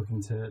when you're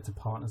talking to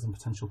partners and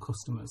potential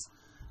customers?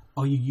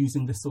 Are you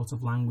using this sort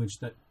of language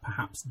that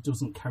perhaps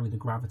doesn't carry the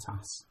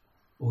gravitas,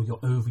 or you're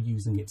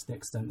overusing it to the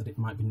extent that it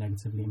might be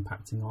negatively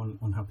impacting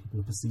on how people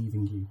are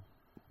perceiving you?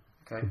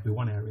 Okay. Would be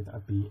one area that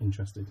I'd be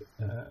interested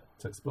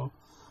to explore.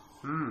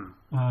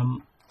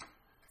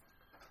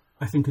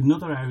 I think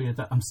another area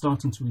that I'm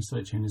starting to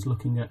research in is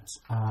looking at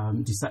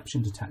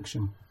deception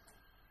detection.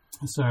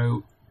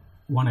 So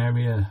one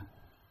area,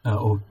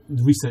 or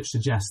the research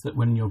suggests that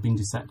when you're being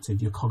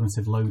deceptive, your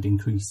cognitive load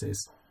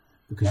increases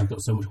because you've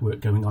got so much work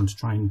going on to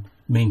try and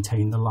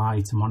maintain the lie,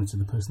 to monitor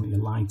the person that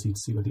you're lying to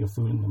see whether you're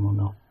fooling them or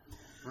not.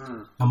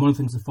 And one of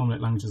the things with formulaic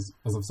languages,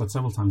 as I've said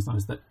several times now,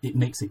 is that it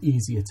makes it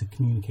easier to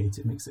communicate.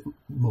 It makes it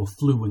more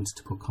fluent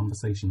to put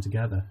conversation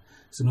together.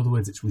 So in other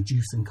words, it's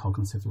reducing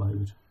cognitive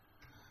load.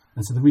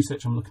 And so the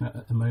research I'm looking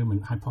at the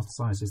moment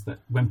hypothesises that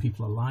when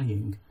people are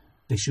lying,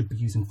 they should be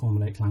using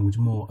formulaic language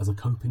more as a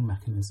coping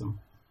mechanism.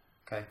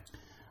 Okay.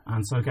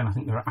 And so again, I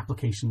think there are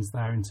applications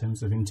there in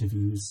terms of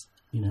interviews.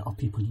 Are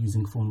people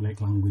using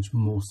formulaic language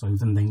more so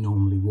than they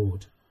normally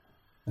would?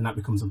 And that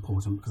becomes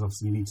important because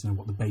obviously you need to know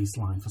what the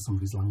baseline for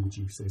somebody's language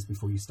use is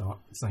before you start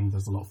saying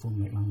there's a lot of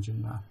formulaic language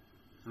in there.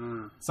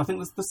 So I think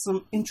there's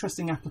some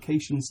interesting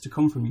applications to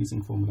come from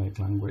using formulaic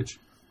language.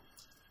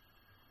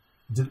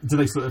 Do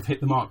they sort of hit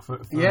the mark for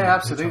yeah,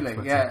 absolutely.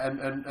 Yeah,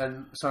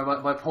 and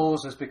sorry, my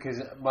pause was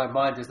because my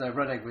mind is now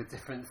running with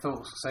different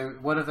thoughts. So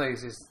one of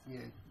those is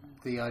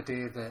the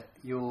idea that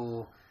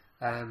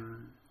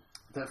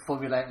that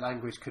formulaic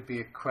language could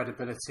be a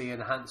credibility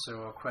enhancer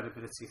or a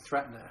credibility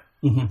threatener,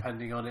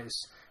 depending on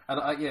its.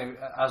 And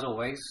as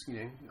always,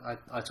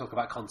 I talk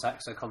about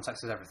context, so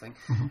context is everything.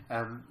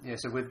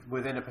 So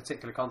within a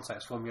particular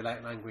context,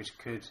 formulaic language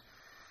could,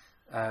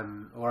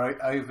 or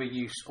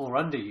overuse or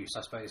underuse,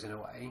 I suppose, in a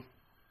way,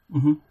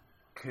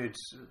 could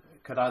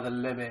either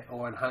limit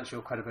or enhance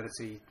your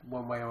credibility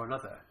one way or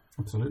another.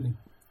 Absolutely.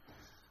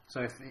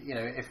 So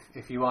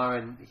if you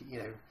are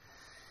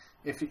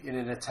if in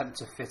an attempt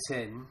to fit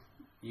in,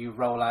 you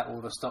roll out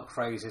all the stock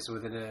phrases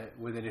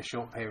within a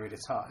short period of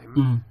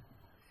time,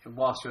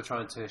 whilst you're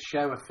trying to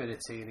show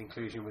affinity and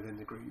inclusion within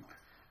the group,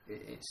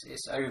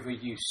 its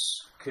overuse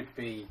could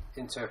be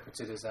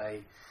interpreted as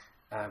a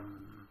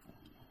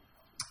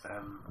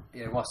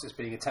whilst it's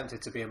being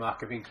attempted to be a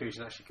mark of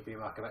inclusion, actually could be a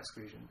mark of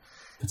exclusion.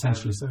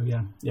 Potentially so,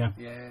 yeah. Yeah.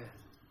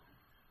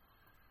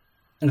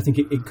 And I think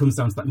it comes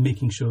down to that,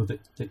 making sure that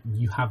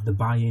you have the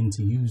buy-in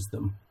to use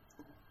them.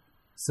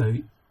 So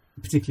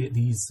particularly at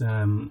these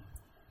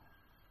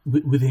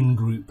within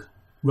group,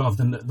 rather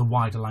than at the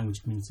wider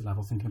language community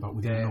level, thinking about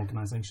within an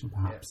organisation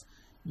perhaps,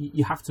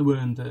 you have to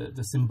earn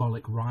the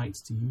symbolic right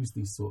to use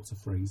these sorts of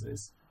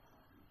phrases.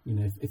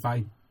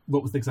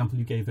 What was the example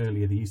you gave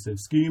earlier, the use of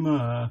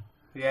schema?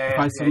 You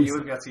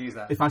wouldn't be able to use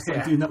that. If I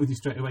started doing that with you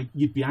straight away,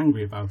 you'd be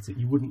angry about it.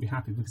 You wouldn't be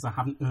happy because I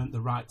haven't earned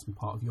the right to be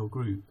part of your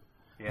group.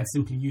 And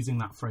simply using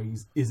that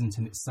phrase isn't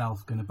in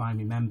itself going to buy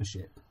me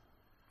membership.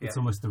 It's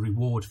almost the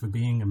reward for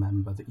being a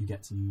member that you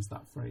get to use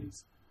that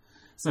phrase.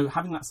 So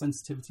having that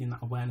sensitivity and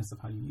that awareness of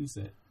how you use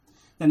it.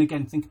 Then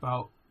again, think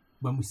about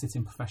when we sit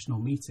in professional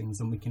meetings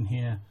and we can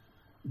hear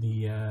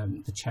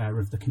the chair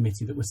of the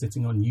committee that we're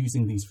sitting on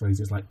using these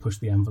phrases like push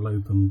the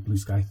envelope and blue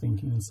sky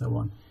thinking and so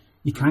on.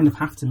 You kind of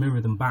have to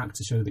mirror them back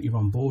to show that you're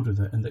on board with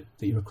it and that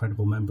you're a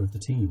credible member of the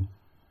team.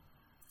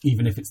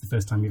 Even if it's the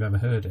first time you've ever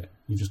heard it,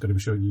 you've just got to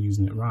be sure you're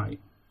using it right.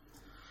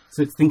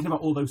 So it's thinking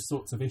about all those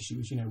sorts of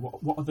issues.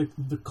 What are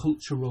the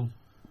cultural,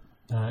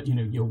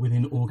 you're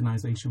within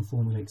organisation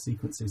formulaic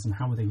sequences, and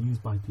how are they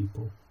used by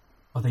people?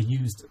 Are they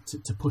used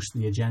to push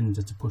the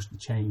agenda, to push the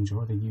change,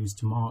 or are they used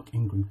to mark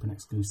in-group and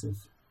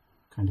exclusive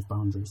kind of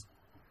boundaries?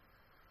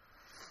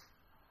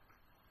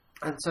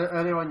 And so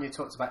earlier on you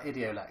talked about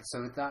idiolect.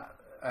 So with that,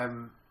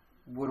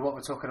 would what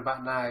we're talking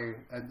about now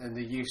and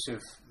the use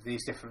of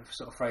these different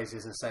sort of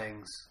phrases and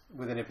sayings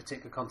within a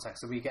particular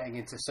context, are we getting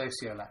into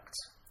sociolect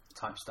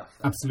type stuff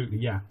then? Absolutely,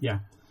 yeah.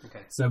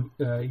 Okay. So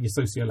your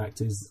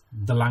sociolect is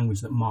the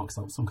language that marks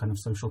out some kind of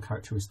social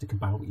characteristic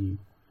about you.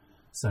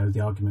 So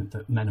the argument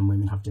that men and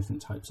women have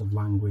different types of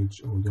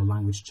language, or your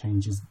language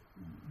changes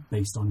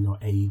based on your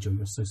age or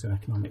your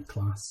socioeconomic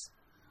class.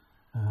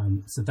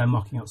 So they're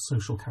marking out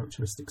social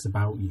characteristics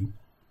about you.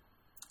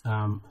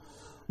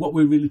 What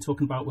we're really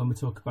talking about when we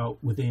talk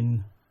about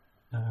within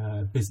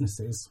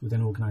businesses,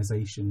 within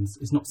organisations,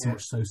 is not so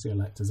much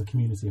sociolect as a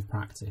community of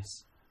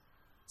practice.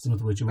 So in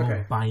other words, you're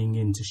all buying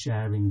into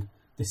sharing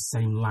this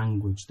same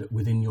language that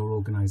within your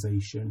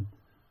organisation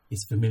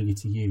is familiar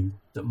to you,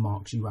 that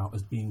marks you out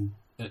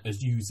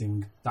as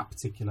using that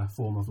particular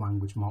form of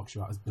language, marks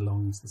you out as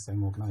belonging to the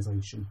same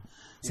organisation.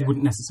 So you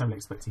wouldn't necessarily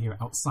expect to hear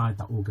it outside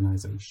that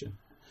organisation.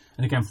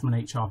 And again, from an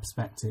HR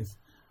perspective,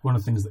 one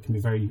of the things that can be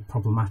very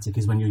problematic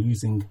is when you're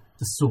using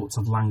the sorts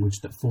of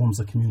language that forms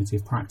a community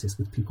of practice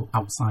with people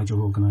outside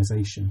your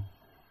organisation,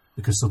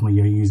 because suddenly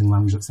you're using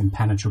language that's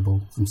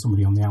impenetrable from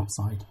somebody on the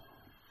outside.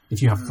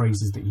 If you have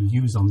phrases that you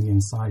use on the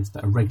inside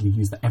that are regularly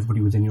used, that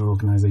everybody within your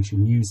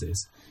organisation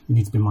uses, you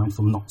need to be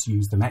mindful not to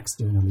use them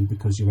externally,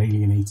 because you're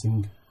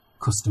alienating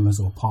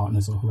customers or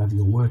partners or whoever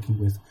you're working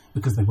with,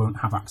 because they won't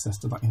have access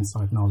to that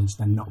inside knowledge.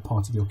 They're not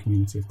part of your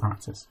community of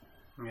practice.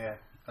 Yeah,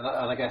 and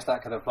I guess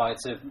that can apply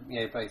to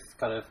both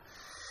kind of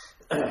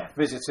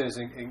visitors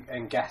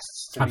and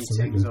guests to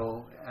meetings,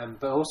 or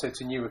but also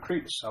to new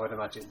recruits, I would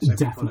imagine. So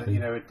Definitely.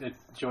 people that are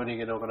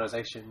joining an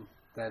organisation,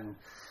 then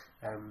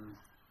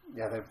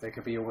they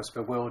could be almost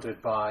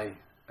bewildered by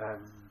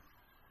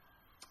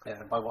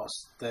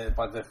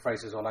the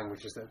phrases or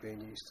languages that are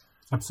being used.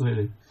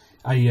 Absolutely.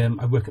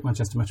 I work at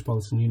Manchester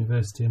Metropolitan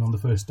University, and on the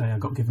first day I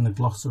got given a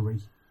glossary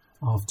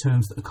of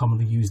terms that are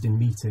commonly used in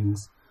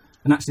meetings.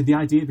 And actually the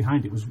idea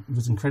behind it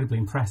was incredibly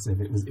impressive.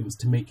 It was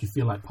to make you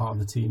feel like part of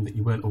the team, that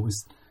you weren't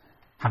always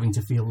having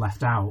to feel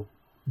left out.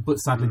 But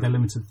sadly they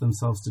limited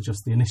themselves to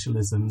just the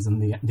initialisms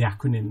and the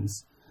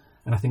acronyms.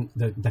 And I think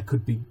that there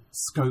could be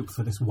scope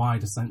for this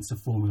wider sense of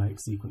formulaic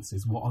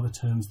sequences. What are the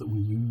terms that we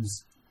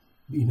use,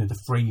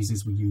 the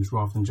phrases we use,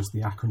 rather than just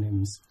the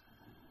acronyms?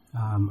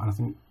 And I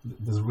think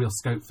there's a real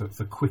scope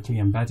for quickly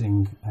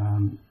embedding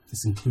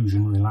this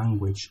inclusionary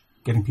language,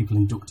 getting people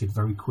inducted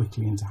very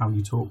quickly into how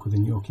you talk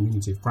within your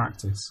community of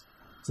practice,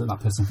 so that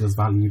person feels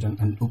valued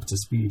and up to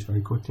speed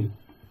very quickly.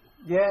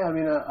 Yeah, I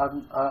mean,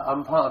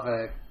 I'm part of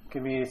a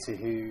community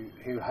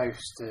who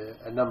host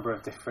a number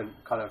of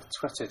different kind of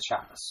Twitter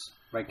chats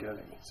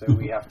regularly. So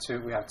we have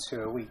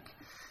two a week.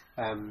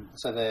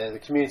 So the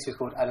community is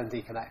called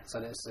L&D Connect,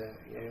 and it's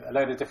a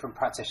load of different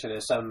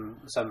practitioners,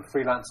 some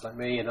freelance like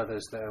me, and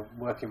others that are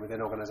working within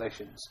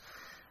organisations,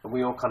 and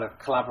we all kind of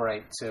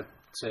collaborate to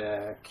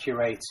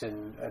curate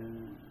and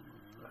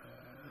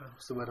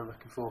what's the word I'm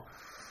looking for,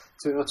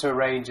 to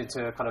arrange and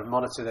to kind of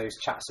monitor those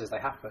chats as they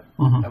happen.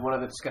 And one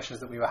of the discussions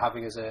that we were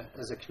having as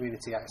a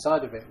community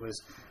outside of it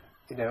was,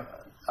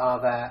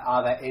 are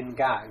there in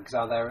gags,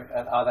 are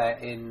there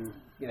in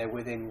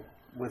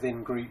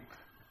within group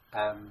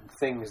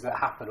things that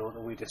happen or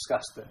that we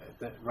discuss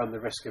that run the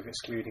risk of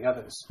excluding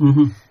others.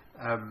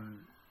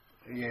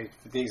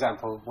 The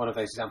example, one of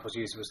those examples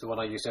used was the one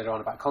I used earlier on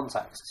about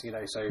context.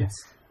 So yes.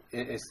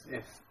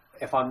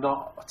 If I'm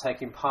not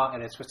taking part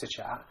in a Twitter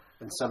chat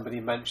and somebody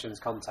mentions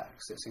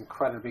context, it's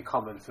incredibly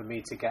common for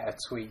me to get a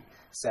tweet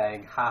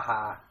saying,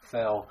 "Haha,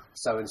 Phil,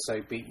 so and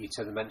so beat you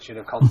to the mention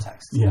of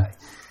context today."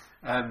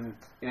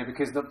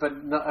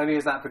 But not only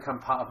has that become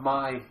part of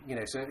my,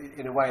 so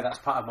in a way that's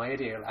part of my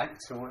idiolect,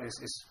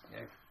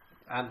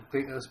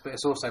 but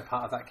it's also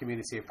part of that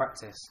community of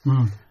practice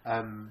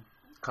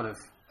kind of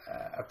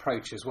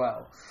approach as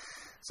well.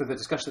 So the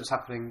discussion that was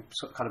happening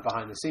sort of kind of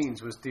behind the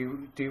scenes was,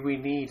 do we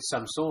need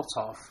some sort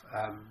of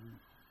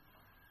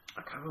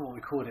I can't remember what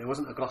we called it. It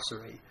wasn't a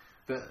glossary,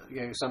 but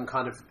some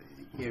kind of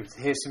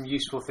here's some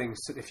useful things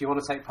if you want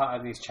to take part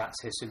in these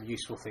chats. Here's some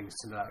useful things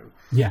to know.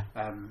 Yeah.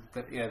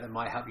 That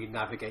might help you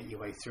navigate your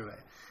way through it.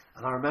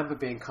 And I remember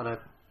being kind of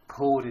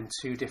pulled in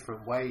two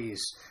different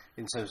ways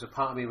in terms of,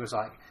 part of me was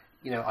like,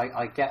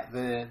 I get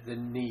the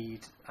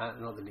need,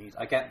 not the need.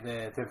 I get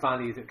the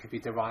value that could be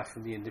derived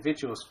from the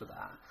individuals for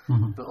that,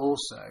 but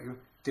also,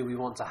 do we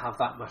want to have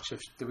that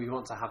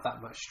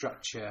much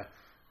structure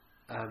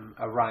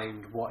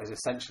around what is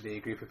essentially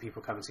a group of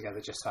people coming together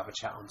just to have a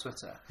chat on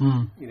Twitter?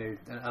 And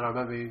I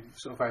remember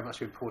sort of very much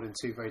being pulled in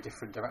two very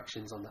different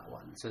directions on that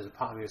one. So a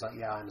part of me was like,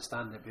 yeah, I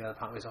understand it, but the other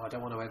part of me was, I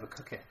don't want to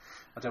overcook it.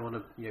 I don't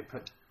want to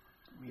put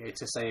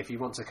to say, if you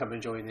want to come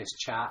and join this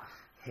chat,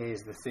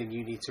 here's the thing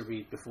you need to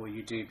read before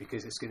you do,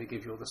 because it's going to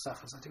give you all the stuff.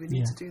 I was like, do we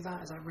need to do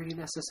that? Is that really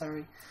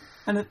necessary?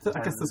 And I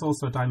guess there's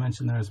also a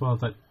dimension there as well,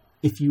 that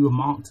if you were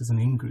marked as an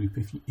in-group,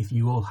 if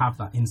you all have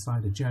that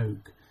insider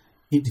joke,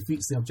 it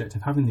defeats the object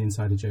of having the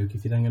insider joke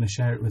if you're then going to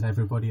share it with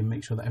everybody and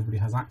make sure that everybody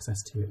has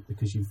access to it,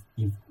 because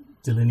you've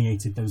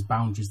delineated those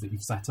boundaries that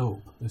you've set up,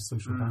 those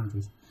social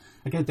boundaries.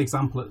 I gave the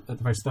example at the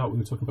very start, we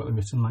were talking about the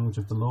written language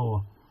of the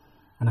law,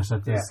 and I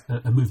said there's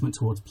a movement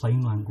towards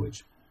plain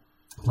language.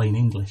 plain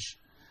English.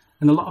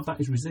 And a lot of that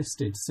is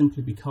resisted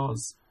simply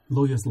because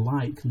lawyers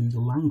like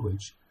legal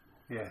language.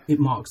 Yeah. It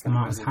marks them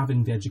out as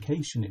having the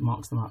education. It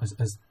marks them out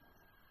as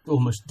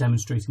almost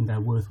demonstrating their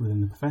worth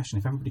within the profession.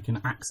 If everybody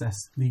can access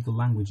legal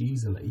language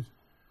easily,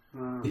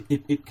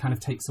 it kind of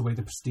takes away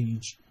the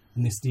prestige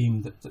and the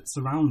esteem that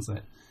surrounds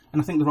it.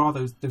 And I think there are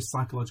those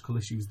psychological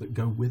issues that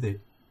go with it.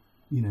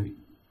 You know,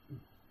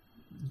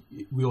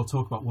 we all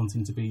talk about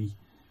wanting to be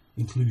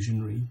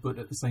inclusionary, but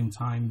at the same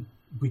time,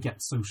 we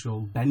get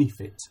social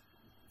benefit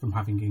from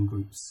having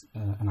in-groups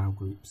and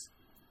out-groups.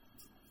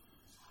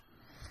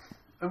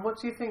 And what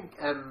do you think...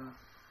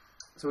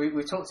 so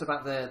we talked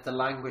about the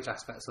language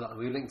aspects a lot, and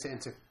we linked it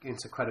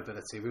into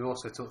credibility. We've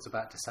also talked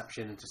about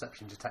deception and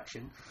deception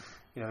detection.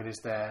 You know, and is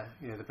there,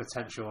 you know, the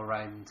potential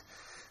around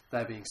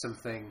there being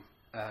something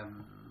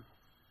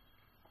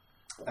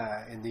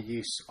in the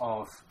use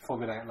of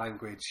formulaic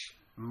language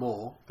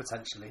more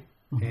potentially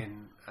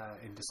in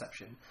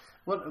deception?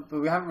 But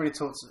we haven't really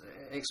talked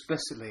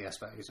explicitly, I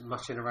suppose,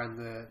 much in around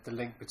the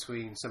link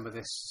between some of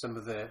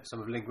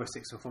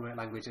linguistics and formulaic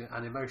language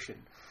and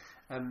emotion.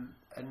 And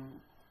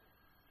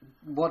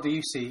what do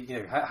you see?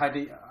 You know, how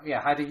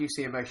do you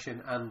see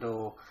emotion and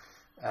or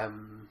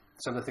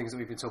some of the things that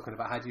we've been talking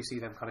about? How do you see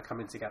them kind of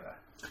coming together?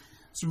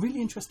 It's a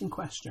really interesting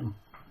question,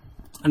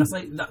 and I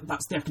say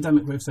that's the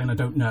academic way of saying I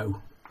don't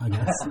know, I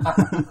guess.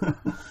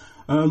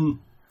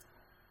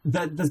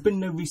 There's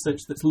been no research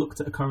that's looked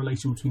at a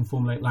correlation between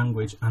formulaic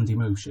language and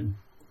emotion.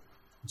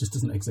 It just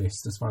doesn't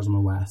exist, as far as I'm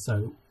aware.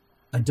 So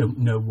I don't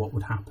know what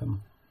would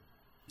happen.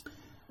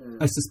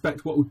 I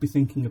suspect what we'd be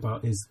thinking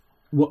about is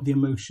what the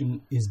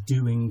emotion is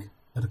doing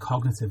at a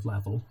cognitive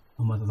level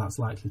and whether that's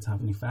likely to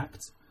have an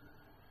effect,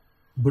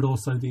 but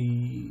also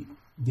the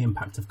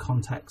impact of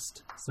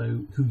context.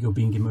 So who you're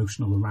being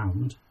emotional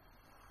around.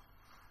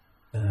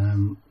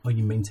 Are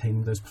you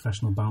maintaining those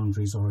professional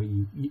boundaries, or are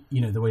you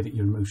know, the way that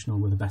you're emotional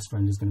with a best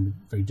friend is going to be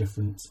very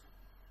different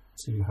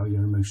to how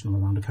you're emotional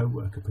around a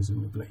co-worker,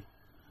 presumably.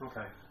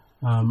 Okay.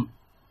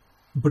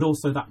 But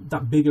also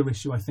that bigger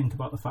issue, I think,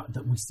 about the fact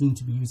that we seem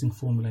to be using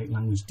formulaic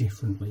language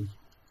differently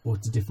or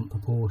to different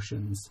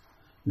proportions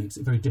makes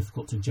it very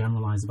difficult to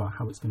generalise about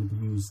how it's going to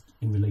be used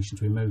in relation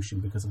to emotion,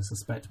 because I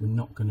suspect we're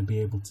not going to be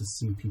able to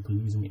see people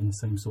using it in the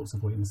same sorts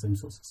of way, in the same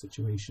sorts of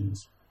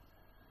situations.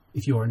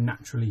 If you're a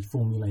naturally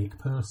formulaic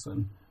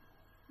person,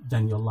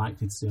 then you're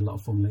likely to see a lot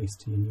of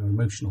formulaicity in your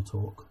emotional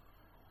talk.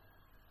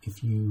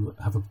 If you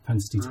have a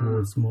propensity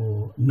towards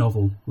more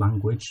novel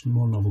language,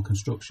 more novel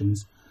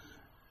constructions,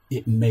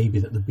 it may be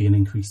that there'd be an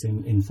increase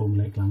in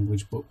formulaic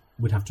language, but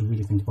we'd have to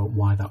really think about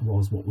why that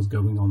was, what was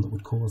going on that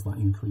would cause that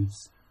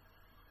increase.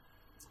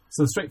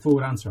 So the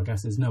straightforward answer, I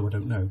guess, is no, I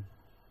don't know.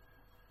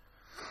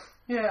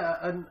 Yeah,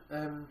 and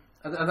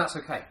that's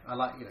okay. I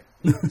like, you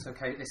know, it's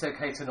okay. It's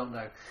okay to not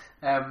know.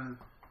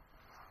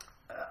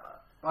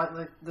 Part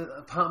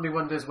of me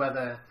wonders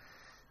whether,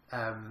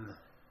 and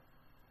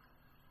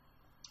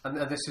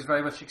this is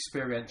very much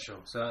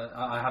experiential, so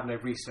I have no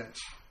research,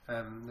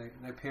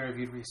 no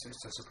peer-reviewed research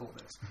to support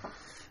this,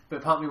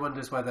 but part of me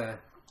wonders whether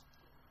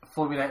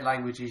formulaic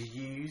language is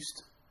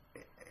used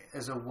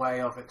as a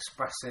way of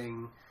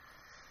expressing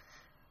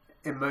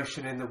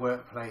emotion in the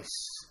workplace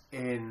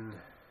in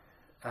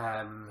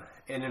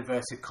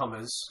inverted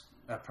commas,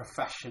 a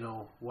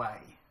professional way.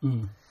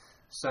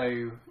 So,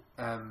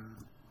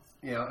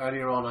 you know,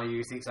 earlier on I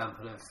used the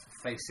example of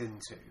face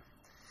into,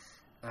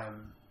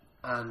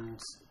 and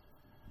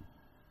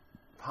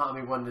part of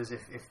me wonders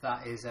if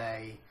that is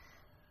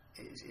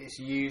it's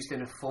used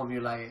in a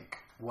formulaic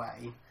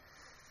way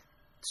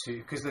to,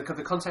 because the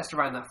context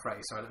around that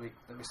phrase. Sorry,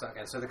 let me start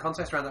again. So the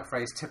context around that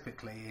phrase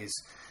typically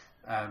is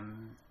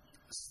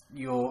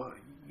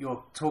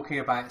you're talking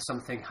about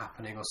something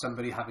happening or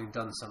somebody having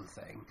done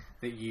something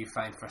that you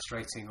found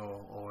frustrating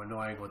or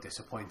annoying or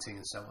disappointing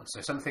and so on.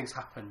 So something's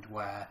happened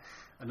where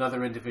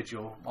another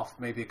individual,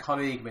 maybe a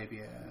colleague,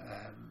 maybe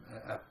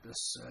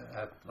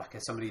like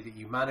somebody that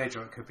you manage,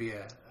 or it could be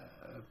a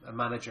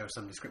manager of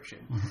some description.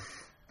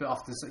 But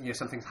often, you know,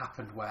 something's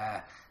happened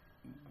where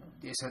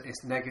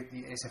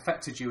it's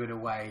affected you in a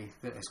way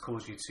that has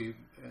caused you to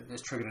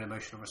that's triggered an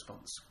emotional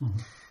response.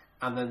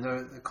 And then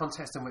the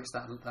context in which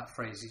that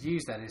phrase is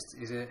used then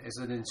is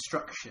an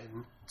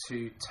instruction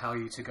to tell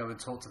you to go and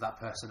talk to that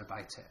person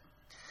about it.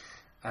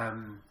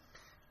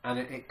 And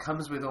it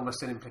comes with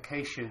almost an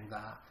implication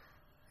that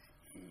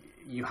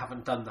you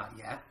haven't done that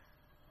yet.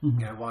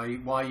 You know, why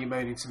are you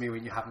moaning to me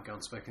when you haven't gone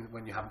and spoken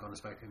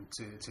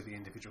to the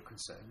individual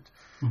concerned?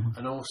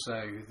 And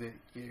also that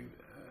you,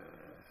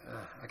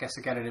 I guess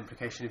again, an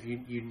implication of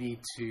you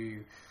need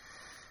to,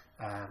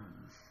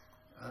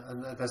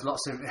 and there's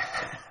lots of.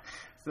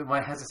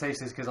 My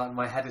hesitation is because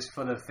my head is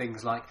full of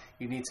things like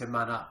you need to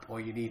man up, or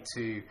you need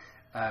to.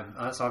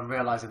 So I'm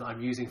realising that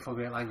I'm using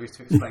formulaic language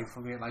to explain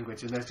formulaic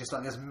language, and there's just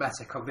like this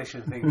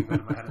metacognition thing going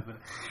in my head at the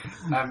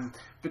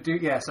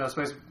minute. So I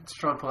suppose to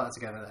try and pull that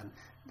together then.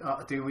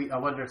 I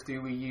wonder if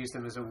we use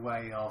them as a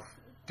way of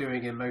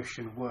doing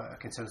emotion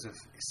work in terms of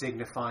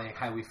signifying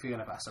how we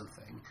feel about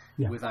something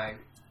without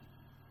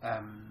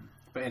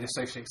but in a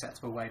socially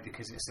acceptable way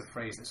because it's a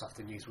phrase that's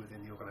often used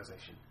within the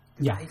organisation.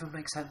 Does that even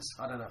make sense?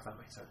 I don't know if that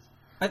makes sense.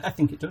 I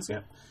think it does,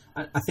 yeah.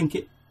 I think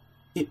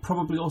it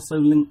probably also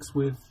links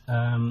with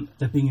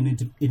there being an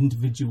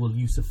individual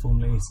use of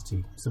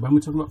formulaicity. So when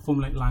we're talking about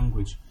formulaic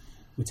language,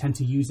 we tend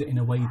to use it in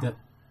a way that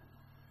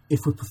if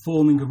we're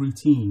performing a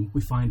routine,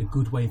 we find a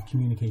good way of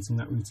communicating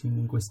that routine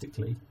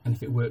linguistically, and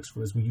if it works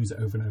for us, we use it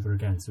over and over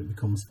again, so it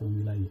becomes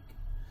formulaic.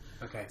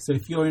 Okay. So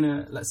if you're in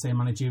a, let's say, a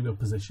managerial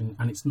position,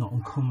 and it's not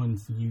uncommon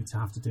for you to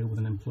have to deal with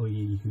an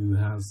employee who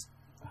has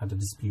had a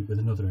dispute with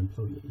another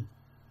employee,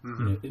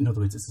 in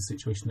other words, it's a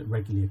situation that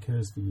regularly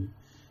occurs for you,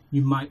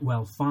 you might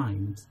well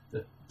find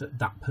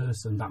that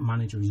person, that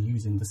manager, is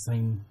using the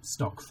same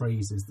stock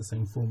phrases, the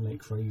same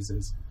formulaic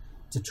phrases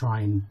to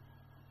try and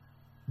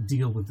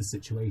deal with the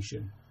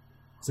situation.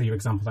 So your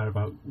example there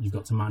about you've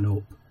got to man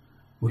up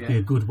would be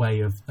a good way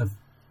of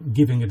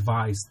giving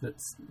advice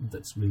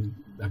that's really,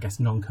 I guess,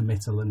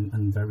 non-committal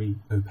and very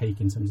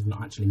opaque in terms of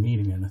not actually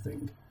meaning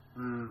anything,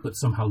 but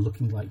somehow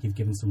looking like you've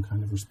given some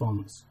kind of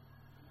response.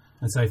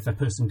 And so if that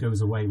person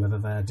goes away, whether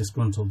they're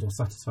disgruntled or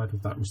satisfied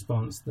with that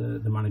response,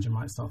 the manager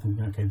might start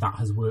thinking, okay, that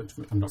has worked.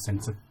 I'm not saying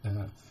it's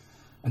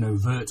an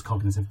overt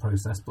cognitive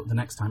process, but the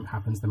next time it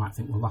happens, they might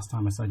think, well, last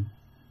time I said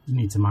you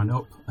need to man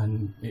up,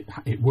 and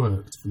it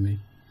worked for me.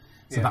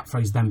 So that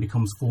phrase then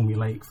becomes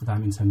formulaic for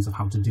them in terms of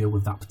how to deal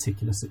with that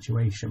particular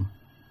situation.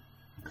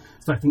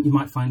 So I think you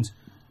might find,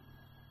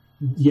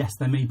 yes,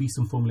 there may be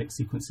some formulaic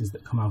sequences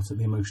that come out at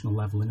the emotional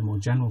level in a more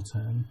general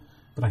term,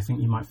 but I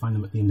think you might find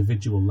them at the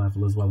individual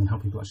level as well, and how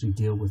people actually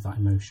deal with that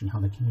emotion,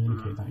 how they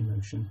communicate that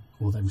emotion,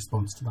 or their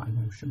response to that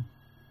emotion.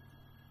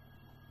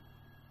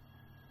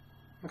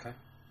 Okay.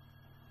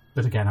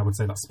 But again, I would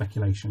say that's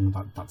speculation.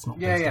 That's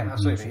not.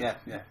 Absolutely.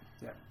 Yeah.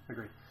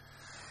 Agree.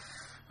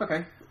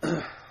 Okay.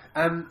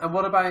 And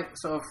what about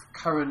sort of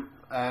current?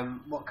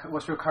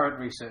 What's your current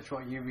research?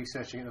 What are you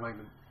researching at the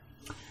moment?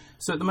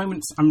 So at the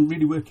moment, I'm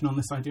really working on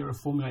this idea of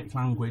formulaic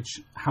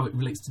language, how it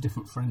relates to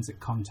different forensic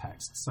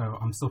contexts. So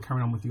I'm still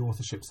carrying on with the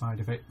authorship side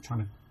of it,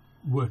 trying to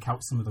work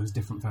out some of those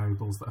different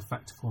variables that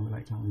affect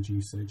formulaic language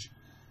usage.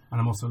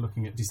 And I'm also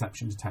looking at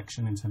deception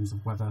detection in terms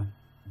of whether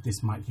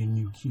this might be a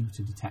new cue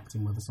to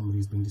detecting whether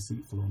somebody's being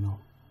deceitful or not.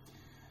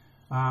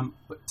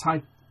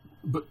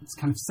 But it's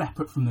kind of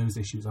separate from those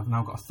issues. I've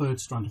now got a third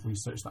strand of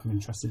research that I'm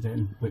interested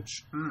in,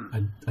 which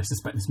I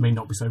suspect this may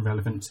not be so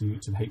relevant to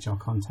the HR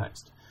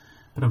context.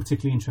 But I'm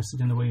particularly interested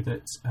in the way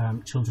that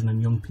children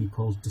and young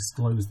people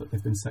disclose that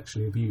they've been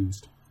sexually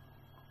abused.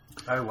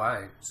 Oh,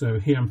 wow. So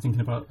here I'm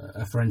thinking about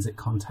a forensic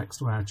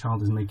context where a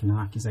child is making an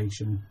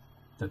accusation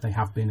that they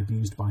have been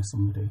abused by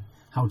somebody.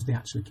 How do they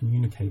actually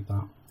communicate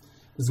that?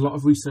 There's a lot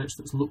of research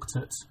that's looked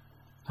at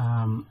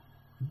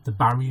the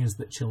barriers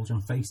that children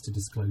face to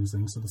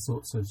disclosing, so the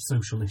sorts of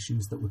social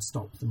issues that would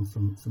stop them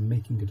from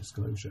making a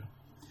disclosure.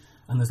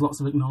 And there's lots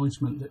of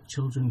acknowledgement that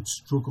children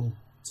struggle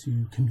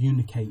to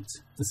communicate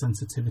the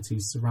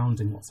sensitivities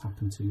surrounding what's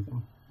happened to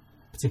them,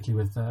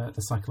 particularly with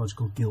the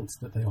psychological guilt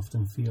that they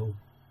often feel,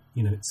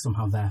 it's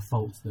somehow their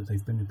fault that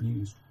they've been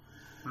abused.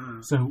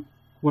 So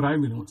what I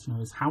really want to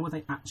know is, how are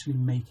they actually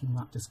making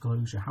that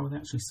disclosure? How are they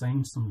actually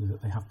saying to somebody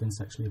that they have been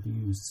sexually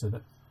abused so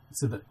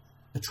that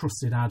a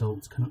trusted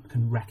adult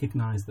can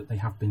recognise that they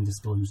have been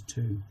disclosed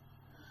to?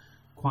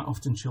 Quite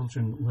often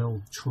children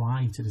will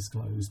try to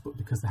disclose, but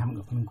because they haven't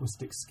got the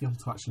linguistic skill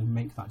to actually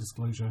make that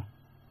disclosure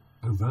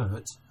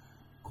overt,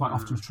 quite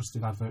often a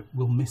trusted adult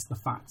will miss the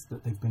fact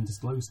that they've been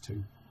disclosed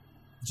to,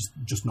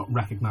 just not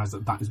recognise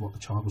that is what the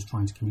child was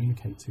trying to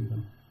communicate to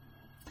them.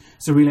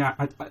 So really,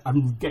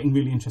 I'm getting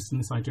really interested in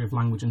this idea of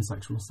language and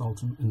sexual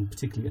assault, and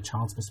particularly a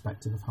child's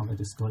perspective of how they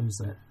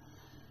disclose it,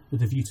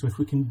 with a view to if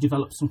we can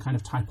develop some kind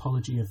of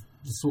typology of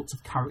the sorts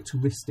of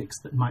characteristics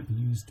that might be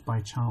used by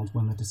a child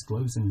when they're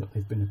disclosing that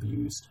they've been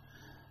abused,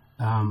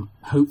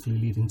 hopefully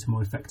leading to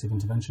more effective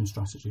intervention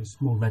strategies,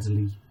 more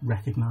readily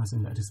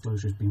recognising that a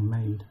disclosure is being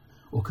made,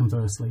 or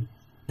conversely,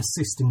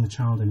 assisting the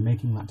child in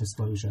making that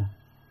disclosure,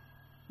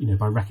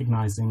 by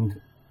recognising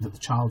that the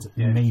child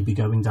may be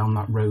going down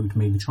that road,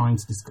 may be trying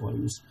to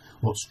disclose.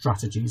 What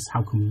strategies,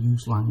 how can we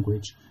use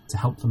language to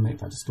help them make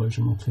that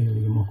disclosure more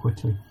clearly and more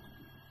quickly?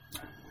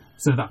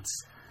 So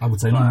that's, I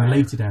would say, an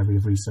unrelated area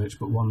of research,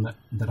 but one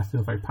that I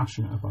feel very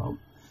passionate about.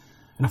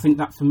 And I think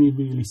that for me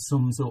really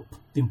sums up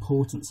the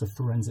importance of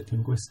forensic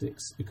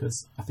linguistics,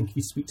 because I think if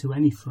you speak to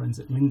any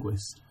forensic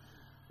linguist,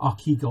 our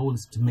key goal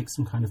is to make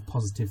some kind of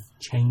positive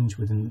change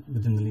within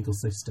the legal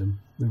system.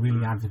 We're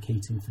really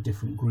advocating for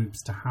different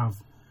groups to have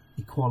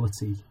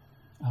equality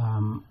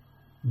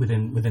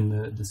within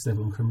the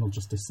civil and criminal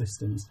justice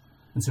systems.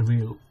 And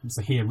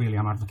so here really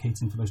I'm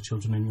advocating for those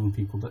children and young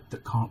people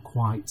that can't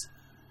quite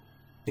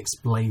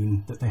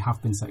explain that they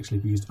have been sexually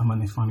abused, and when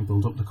they finally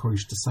build up the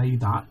courage to say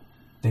that,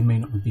 they may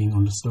not be being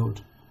understood.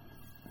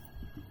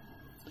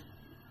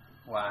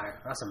 Wow,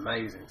 that's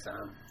amazing,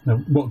 Sam. Now,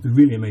 what would be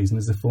really amazing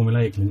is the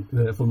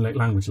formulaic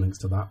language links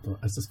to that, but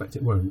I suspect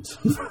it won't.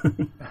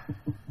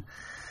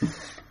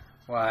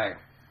 Wow.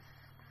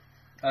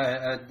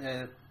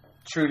 A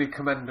truly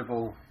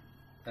commendable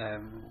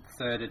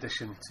third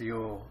addition to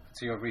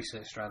your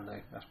research strand,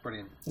 though. That's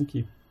brilliant. Thank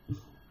you.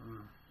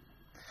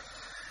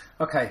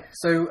 Okay,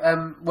 so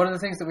one of the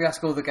things that we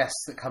ask all the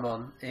guests that come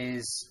on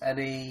is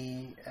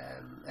any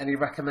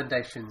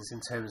recommendations in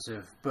terms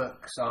of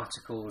books,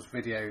 articles,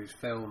 videos,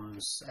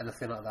 films,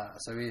 anything like that.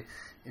 So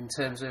in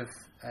terms of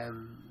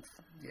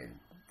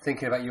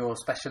thinking about your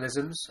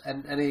specialisms,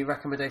 and any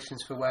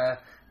recommendations for where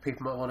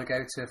people might want to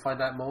go to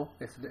find out more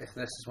if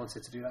listeners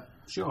wanted to do that?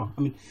 Sure.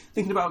 I mean,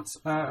 thinking about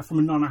from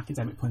a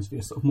non-academic point of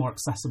view, sort of more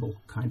accessible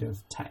kind of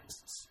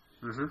texts.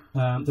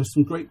 Mm-hmm. There's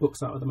some great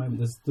books out at the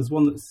moment. There's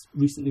one that's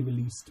recently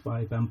released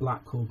by Ben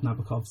Black called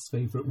Nabokov's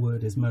Favourite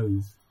Word is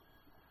Mauve.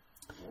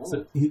 Oh.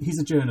 So he's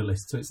a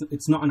journalist, so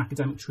it's not an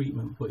academic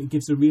treatment, but it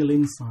gives a real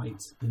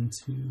insight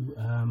into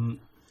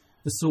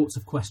the sorts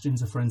of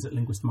questions a forensic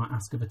linguist might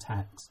ask of a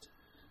text.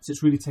 So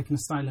it's really taking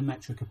a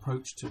stylometric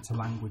approach to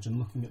language and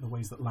looking at the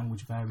ways that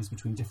language varies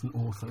between different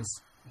authors,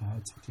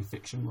 typically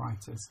fiction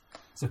writers.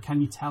 So can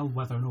you tell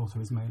whether an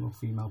author is male or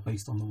female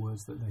based on the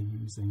words that they're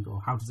using,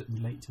 or how does it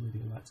relate to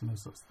idiolect and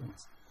those sorts of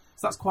things?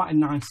 So that's quite a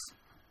nice,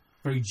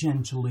 very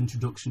gentle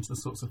introduction to the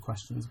sorts of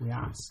questions we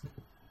ask.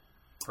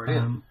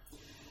 Brilliant.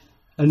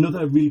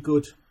 Another really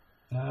good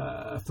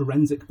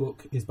forensic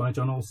book is by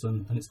John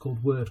Olson, and it's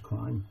called Word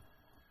Crime.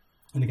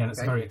 And again,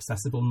 it's a very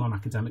accessible,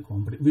 non-academic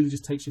one, but it really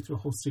just takes you through a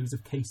whole series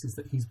of cases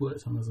that he's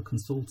worked on as a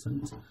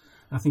consultant. And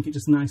I think it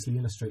just nicely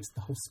illustrates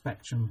the whole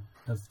spectrum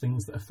of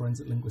things that a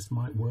forensic linguist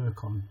might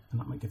work on, and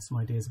that might give some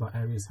ideas about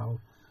areas how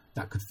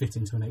that could fit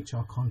into an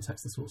HR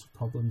context, the sorts of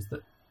problems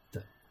that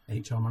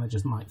HR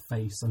managers might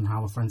face, and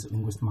how a forensic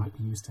linguist might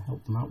be used to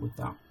help them out with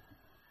that.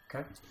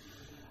 Okay.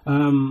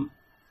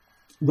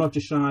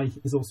 Roger Shy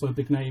is also a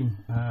big name,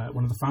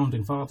 one of the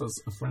founding fathers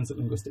of forensic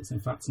linguistics,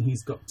 in fact, and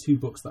he's got two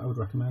books that I would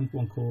recommend.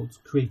 One called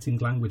Creating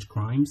Language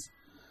Crimes,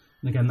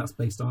 and again, that's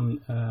based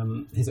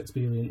on his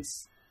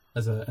experience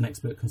as an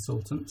expert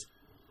consultant,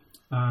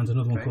 and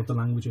another one called The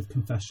Language of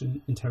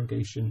Confession,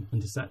 Interrogation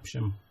and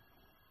Deception,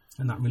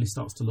 and that really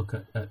starts to look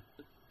at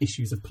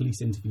issues of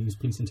police interviews,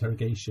 police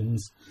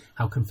interrogations,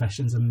 how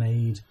confessions are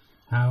made,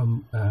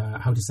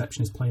 how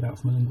deception is played out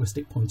from a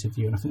linguistic point of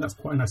view, and I think that's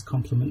quite a nice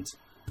complement,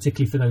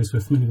 particularly for those who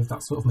are familiar with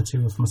that sort of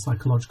material from a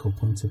psychological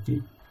point of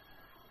view.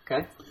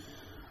 Okay.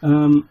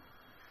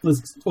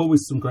 There's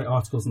always some great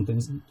articles and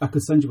things. I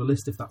could send you a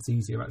list if that's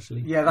easier,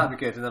 actually. Yeah, that'd be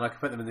good, and then I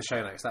could put them in the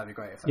show notes. That'd be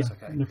great if that's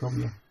okay. No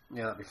problem.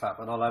 Yeah, that'd be fab,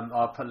 and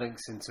I'll put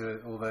links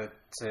into all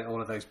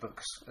of those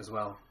books as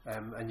well.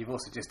 And you've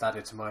also just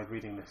added to my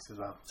reading list as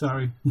well.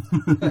 Sorry.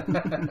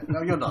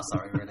 No, you're not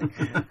sorry, really.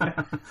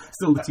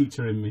 Still the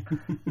teacher in me.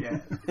 Yeah.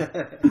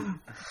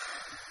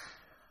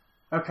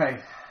 Okay.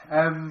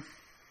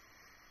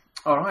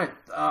 All right.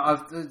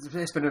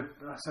 It's been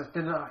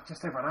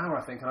just over an hour,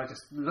 I think, and I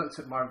just looked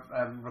at my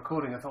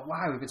recording and thought,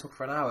 wow, we've been talking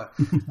for an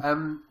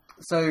hour.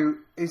 So,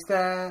 is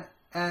there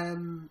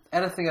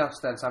anything else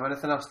then, Sam?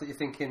 Anything else that you're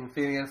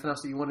feeling? Anything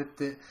else that you wanted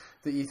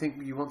that you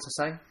think you want to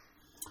say?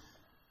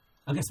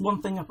 I guess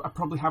one thing I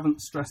probably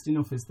haven't stressed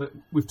enough is that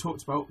we've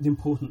talked about the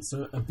importance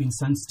of being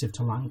sensitive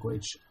to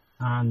language,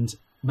 and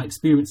my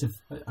experience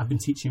I've been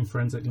teaching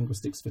forensic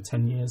linguistics for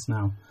 10 years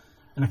now.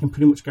 And I can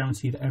pretty much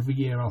guarantee that every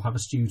year I'll have a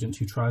student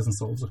who tries and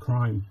solves a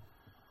crime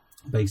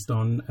based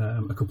on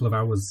a couple of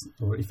hours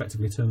or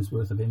effectively a term's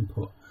worth of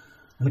input.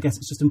 And I guess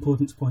it's just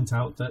important to point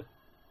out that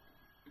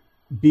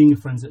being a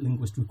forensic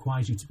linguist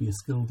requires you to be a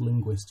skilled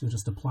linguist. You're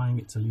just applying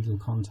it to legal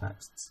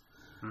contexts.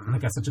 Mm-hmm. And I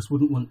guess I just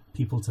wouldn't want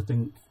people to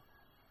think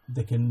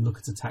they can look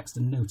at a text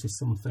and notice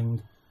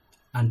something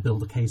and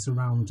build a case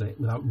around it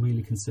without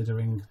really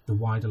considering the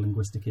wider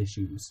linguistic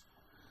issues.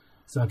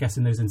 So I guess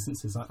in those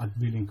instances, I'd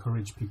really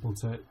encourage people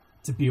to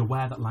be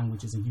aware that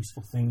language is a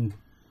useful thing,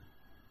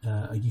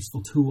 a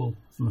useful tool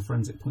from a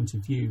forensic point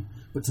of view,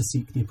 but to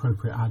seek the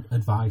appropriate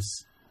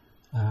advice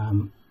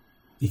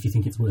if you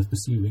think it's worth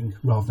pursuing,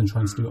 rather than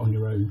trying to do it on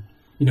your own.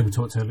 You know, we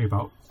talked earlier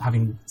about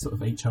having sort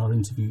of HR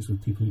interviews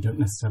with people who don't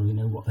necessarily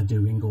know what they're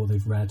doing, or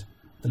they've read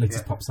the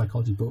latest pop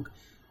psychology book.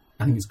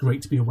 I think it's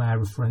great to be aware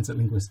of forensic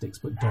linguistics,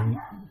 but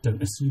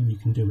don't assume you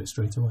can do it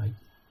straight away.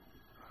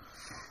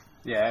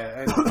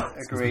 Yeah, I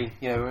agree.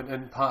 You know,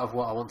 and part of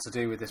what I want to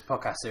do with this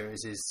podcast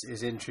series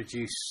is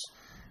introduce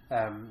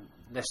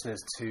listeners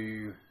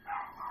to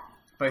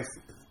both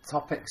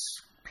topics,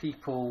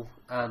 people,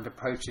 and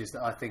approaches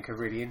that I think are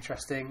really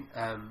interesting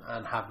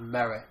and have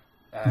merit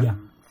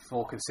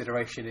for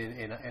consideration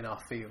in our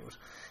field.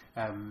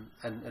 And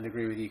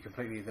agree with you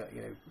completely that,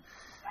 you know,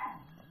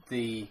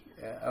 the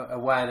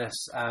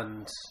awareness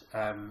and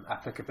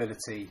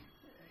applicability,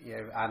 you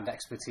know, and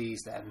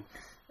expertise then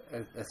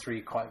are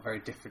three quite very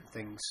different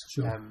things.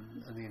 Sure.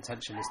 And the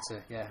intention is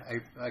to,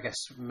 I guess,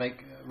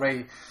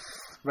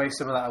 raise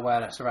some of that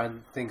awareness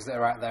around things that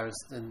are out there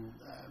and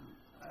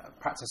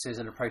practices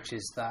and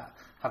approaches that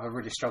have a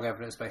really strong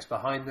evidence base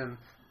behind them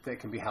that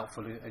can be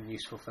helpful and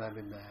useful for them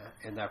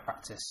in their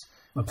practice.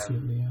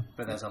 Absolutely, yeah.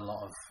 But there's a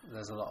lot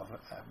of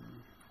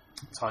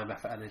time,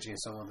 effort, energy, and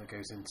so on that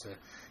goes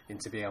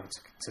into being able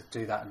to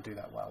do that and do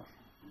that well.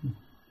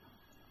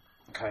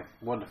 Okay,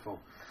 wonderful.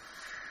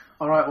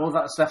 All right, all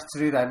that's left to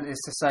do then is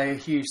to say a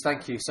huge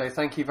thank you. So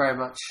thank you very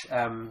much.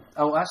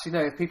 Actually,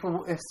 no.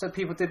 If some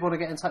people did want to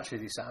get in touch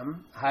with you,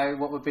 Sam,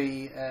 what would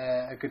be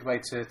a good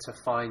way to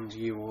find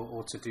you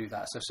or to do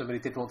that? So if somebody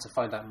did want to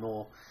find out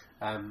more,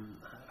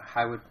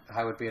 how would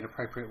be an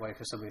appropriate way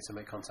for somebody to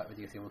make contact with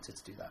you if they wanted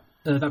to do that?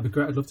 That'd be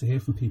great. I'd love to hear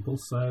from people.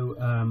 So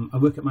I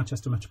work at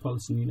Manchester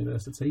Metropolitan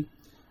University,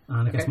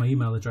 and I guess my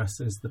email address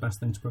is the best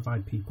thing to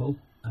provide people,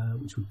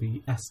 which would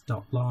be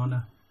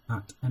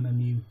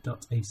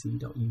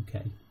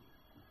s.larner@mmu.ac.uk.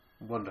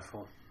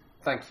 Wonderful.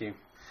 Thank you.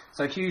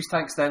 So huge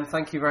thanks then.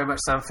 Thank you very much,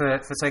 Sam, for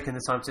taking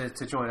the time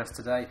to join us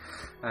today.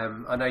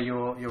 I know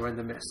you're in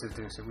the midst of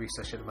doing some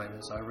research at the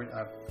moment, so I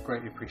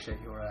greatly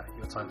appreciate your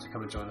time to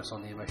come and join us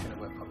on the Emotion at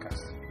Work podcast.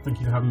 Thank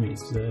you for having me.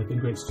 It's been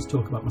great to just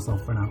talk about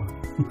myself for an hour.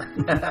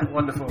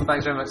 Wonderful.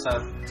 Thanks very much,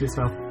 Sam. Cheers,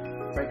 Phil.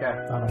 Take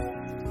care. Bye-bye.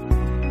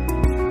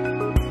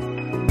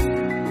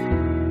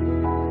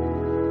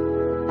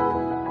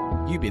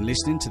 You've been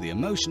listening to the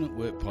Emotion at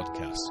Work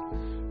podcast.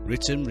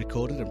 Written,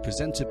 recorded and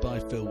presented by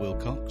Phil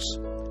Wilcox.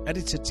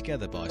 Edited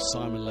together by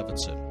Simon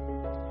Leverton.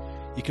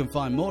 You can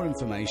find more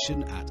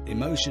information at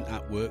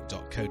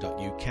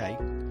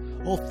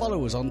emotionatwork.co.uk or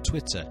follow us on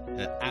Twitter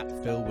at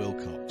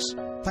 @PhilWilcox.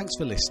 Thanks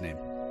for listening.